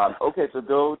 Okay, so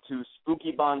go to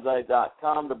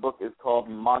SpookyBonsai.com. The book is called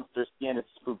Monster Skin. It's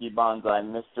Spooky Bonsai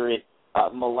Mystery.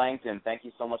 Melancton, thank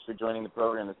you so much for joining the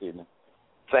program this evening.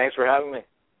 Thanks for having me.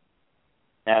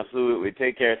 Absolutely.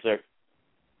 Take care, sir.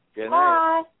 Good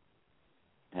Bye.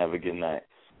 night. Have a good night.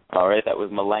 All right, that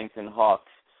was Melancton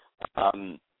Hawks.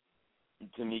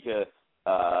 Tamika,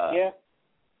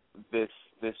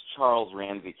 this Charles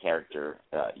Ramsey character,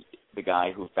 the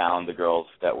guy who found the girls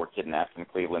that were kidnapped in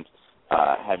Cleveland,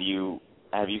 have you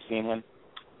seen him?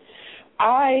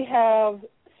 I have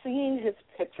seen his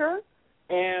picture,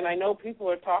 and I know people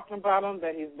are talking about him,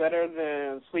 that he's better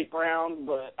than Sweet Brown,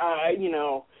 but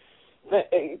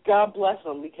God bless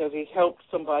him, because he helped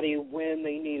somebody when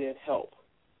they needed help.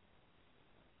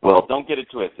 Well, don't get it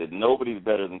twisted. Nobody's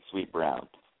better than Sweet Brown.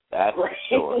 That's for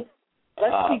sure.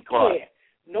 Let's be clear.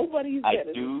 Nobody's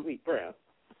better than Sweet Brown.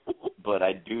 But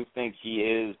I do think he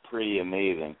is pretty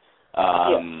amazing.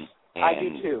 Yes, I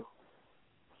do too.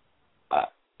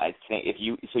 I think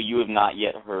you have not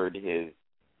yet heard his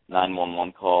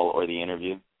 911 call or the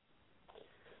interview?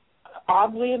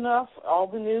 Oddly enough, all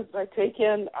the news I take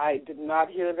in, I did not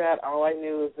hear that. All I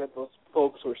knew is that those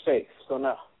folks were safe. So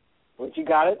no. But you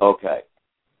got it?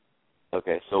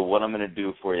 Okay, so what I'm going to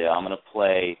do for you, I'm going to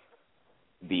play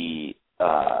the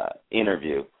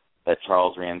interview that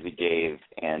Charles Ramsey gave,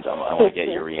 and I want to get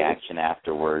your reaction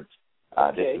afterwards.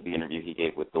 This is the interview he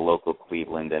gave with the local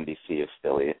Cleveland NBC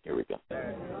affiliate. Here we go.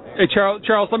 Hey,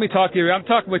 Charles, let me talk to you. I'm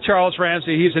talking with Charles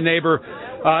Ramsey. He's a neighbor.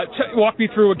 Walk me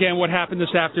through again what happened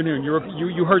this afternoon.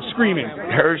 You heard screaming.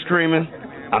 Heard screaming.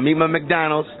 I'm eating my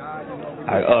McDonald's.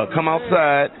 I come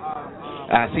outside.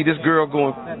 I see this girl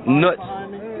going nuts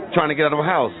trying to get out of her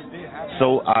house.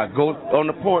 So I go on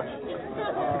the porch.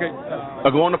 Okay. I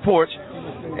go on the porch,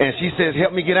 and she says,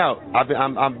 "Help me get out. I've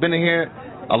been in here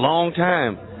a long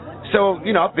time." So,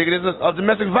 I figured it's a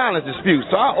domestic violence dispute.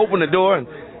 So I open the door, and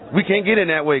we can't get in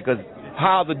that way because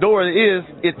how the door is,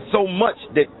 it's so much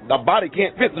that the body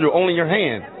can't fit through, only your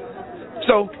hand.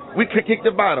 So we kick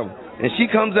the bottom, and she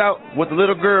comes out with the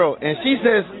little girl, and she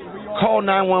says, "Call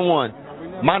 911.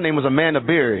 My name was Amanda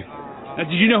Berry." Now,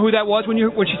 did you know who that was when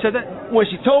she said that? When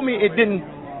she told me, it didn't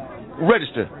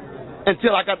register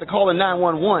until I got the call in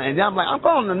 911, and then I'm like, I'm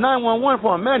calling the 911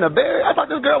 for Amanda Berry? I thought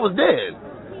this girl was dead.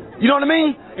 You know what I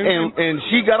mean? And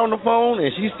she got on the phone,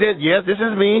 and she said, "Yes, this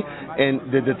is me."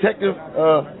 And the detective,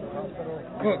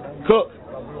 Cook,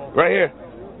 right here,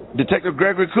 Detective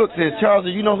Gregory Cook says, "Charles,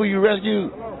 do you know who you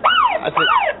rescued?" I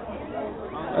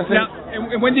said. Now,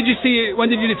 and when did you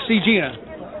see Gina?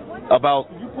 About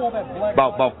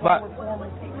 5.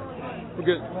 We're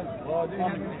good.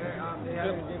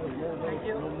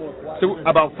 So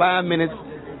about 5 minutes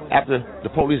after the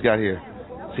police got here,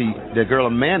 see, the girl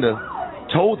Amanda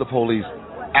told the police,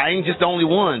 "I ain't just the only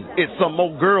one. It's some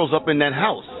more girls up in that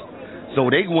house." So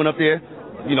they went up there,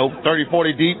 30,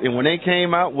 40 deep, and when they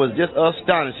came out was just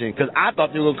astonishing because I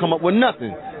thought they were going to come up with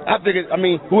nothing. I figured,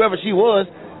 whoever she was,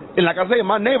 and like I say,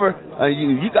 my neighbor,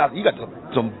 you got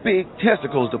some big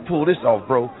testicles to pull this off,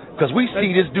 bro, because we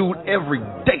see this dude every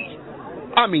day.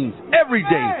 Every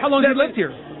day. How long have you lived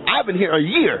here? I've been here a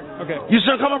year. Okay. You see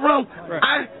where I'm coming from? Right.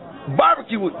 I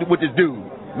barbecue with this dude.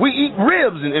 We eat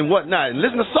ribs and whatnot and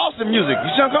listen to salsa music. You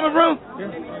see where I'm coming from?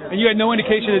 Yeah. And you had no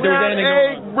indication that there was anything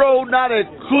going on? Bro, not a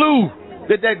clue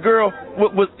that girl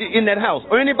was in that house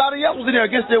or anybody else was in there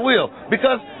against their will.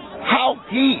 Because how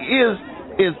he is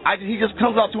he just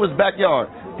comes out to his backyard,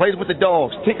 plays with the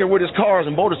dogs, tinker with his cars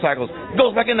and motorcycles,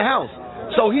 goes back in the house.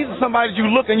 So he's somebody that you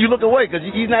look away because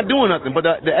he's not doing nothing but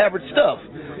the average stuff.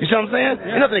 You see what I'm saying?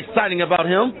 There's nothing exciting about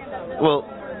him. Well,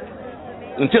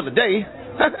 until the day.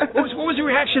 What was your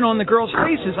reaction on the girls'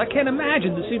 faces? I can't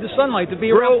imagine to see the sunlight, to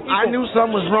be around people. I knew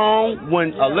something was wrong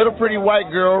when a little pretty white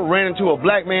girl ran into a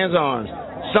black man's arms.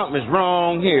 Something is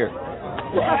wrong here.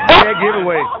 Dead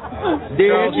giveaway.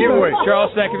 Dead giveaway.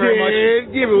 Charles, thank you very much.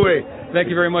 Dead giveaway. Thank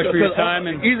you very much for your time.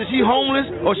 And either she homeless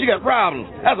or she got problems.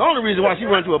 That's the only reason why she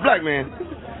ran into a black man.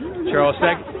 Charles,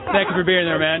 thank you for being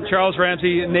there, man. Charles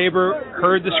Ramsey, neighbor,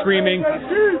 heard the screaming,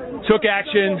 took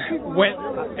action, went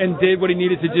and did what he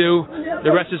needed to do.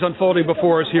 The rest is unfolding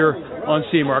before us here on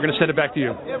Seymour. I'm going to send it back to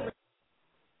you.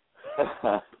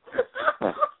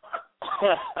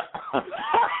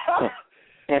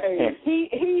 Hey,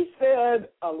 he said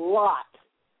a lot,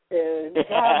 and God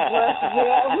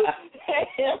bless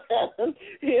him.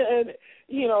 and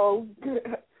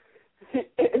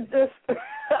it just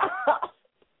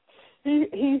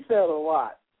he said a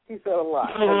lot. He said a lot,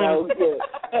 and that was good.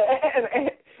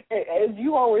 And as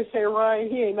you always say, Ryan,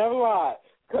 he ain't never lied,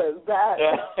 because that.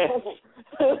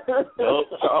 No,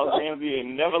 Charles Ramsey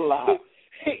ain't never lied.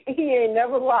 He ain't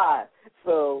never lied.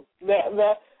 So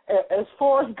that as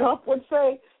Forrest Gump would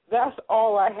say, that's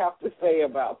all I have to say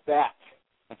about that.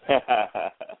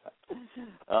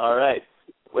 All right.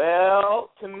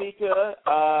 Well, Tamika,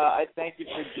 I thank you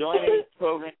for joining the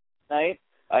program tonight.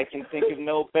 I can think of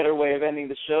no better way of ending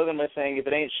the show than by saying, if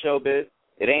it ain't showbiz,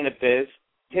 it ain't a biz.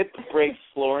 Hit the brakes,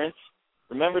 Florence.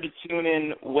 Remember to tune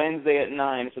in Wednesday at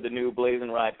 9 for the new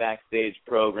BlazinRy Backstage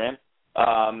program.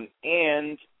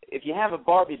 And if you have a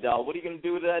Barbie doll, what are you going to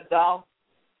do with that doll?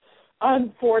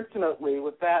 Unfortunately,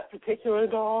 with that particular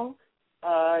doll,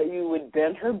 you would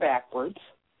bend her backwards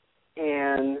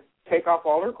and take off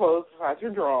all her clothes besides her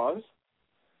drawers,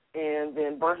 and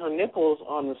then burn her nipples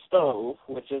on the stove,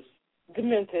 which is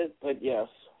demented, but yes,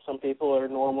 some people are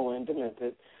normal and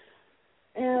demented,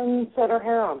 and set her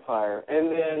hair on fire,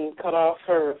 and then cut off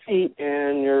her feet,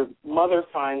 and your mother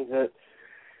finds it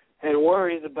and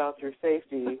worries about your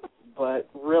safety, but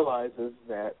realizes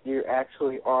that you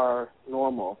actually are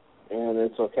normal, and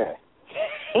it's okay.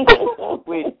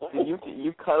 Wait, did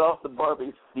you cut off the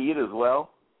Barbie's feet as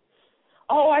well?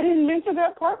 Oh, I didn't mention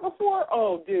that part before?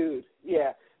 Oh, dude,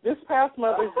 yeah. This past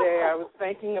Mother's Day, I was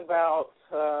thinking about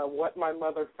what my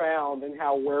mother found and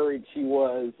how worried she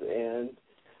was, and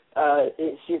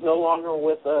she's no longer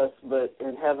with us, but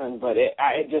in heaven. But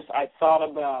I thought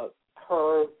about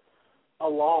her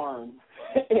alarm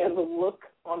and the look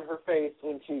on her face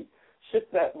when she shook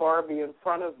that Barbie in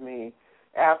front of me,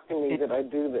 asking me, did I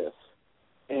do this?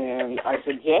 And I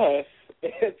said, yes.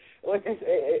 Like I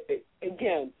said,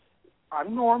 again,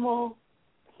 I'm normal,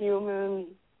 human,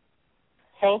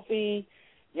 healthy,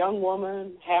 young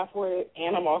woman, halfway,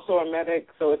 and I'm also a medic,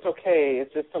 so it's okay.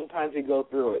 It's just sometimes you go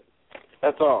through it.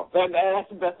 That's all. That's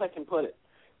the best I can put it.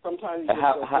 Sometimes you just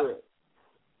go through it.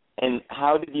 And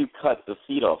how did you cut the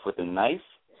feet off? With a knife?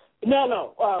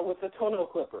 No, with a toenail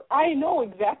clipper. I know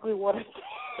exactly what I did.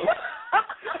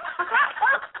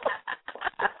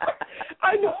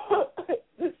 I know.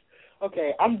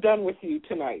 Okay, I'm done with you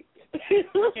tonight. You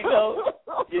know,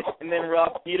 and then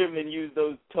Rob Beiderman used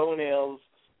those toenails,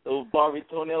 those Barbie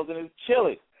toenails, in his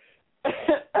chili.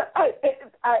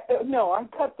 No, I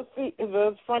cut the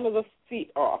front of the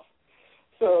feet off,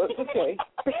 so it's okay.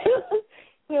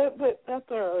 but that's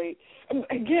all right.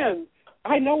 Again,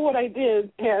 I know what I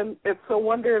did, and it's a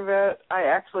wonder that I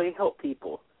actually help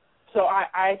people. So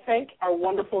I thank our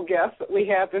wonderful guests that we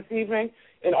have this evening,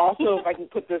 and also if I can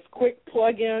put this quick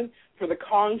plug in for the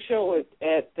Kong Show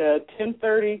at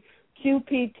 10:30,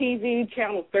 QPTV,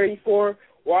 Channel 34.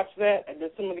 Watch that. I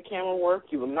did some of the camera work.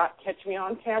 You will not catch me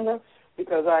on camera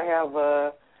because I have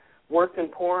worked in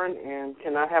porn and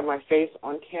cannot have my face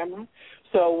on camera.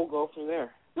 So we'll go from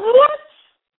there. What?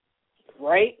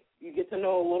 Right? You get to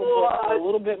know a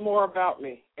little bit more about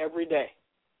me every day.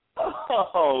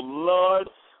 Oh, Lord.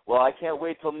 Well, I can't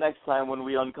wait till next time when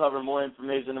we uncover more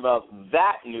information about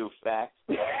that new fact.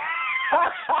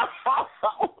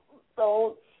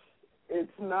 So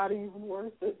it's not even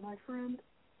worth it, my friend.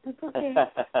 It's okay.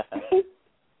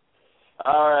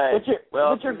 All right.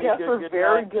 But your guests were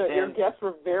very good. Your guests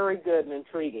were very good and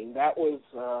intriguing. That was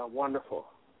wonderful.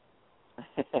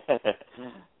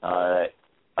 All right.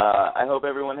 I hope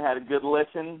everyone had a good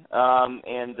listen.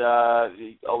 And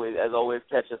as always,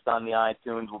 catch us on the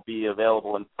iTunes. We'll be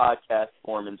available in podcast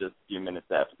form in just a few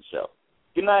minutes after the show.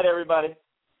 Good night, everybody.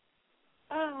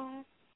 Bye.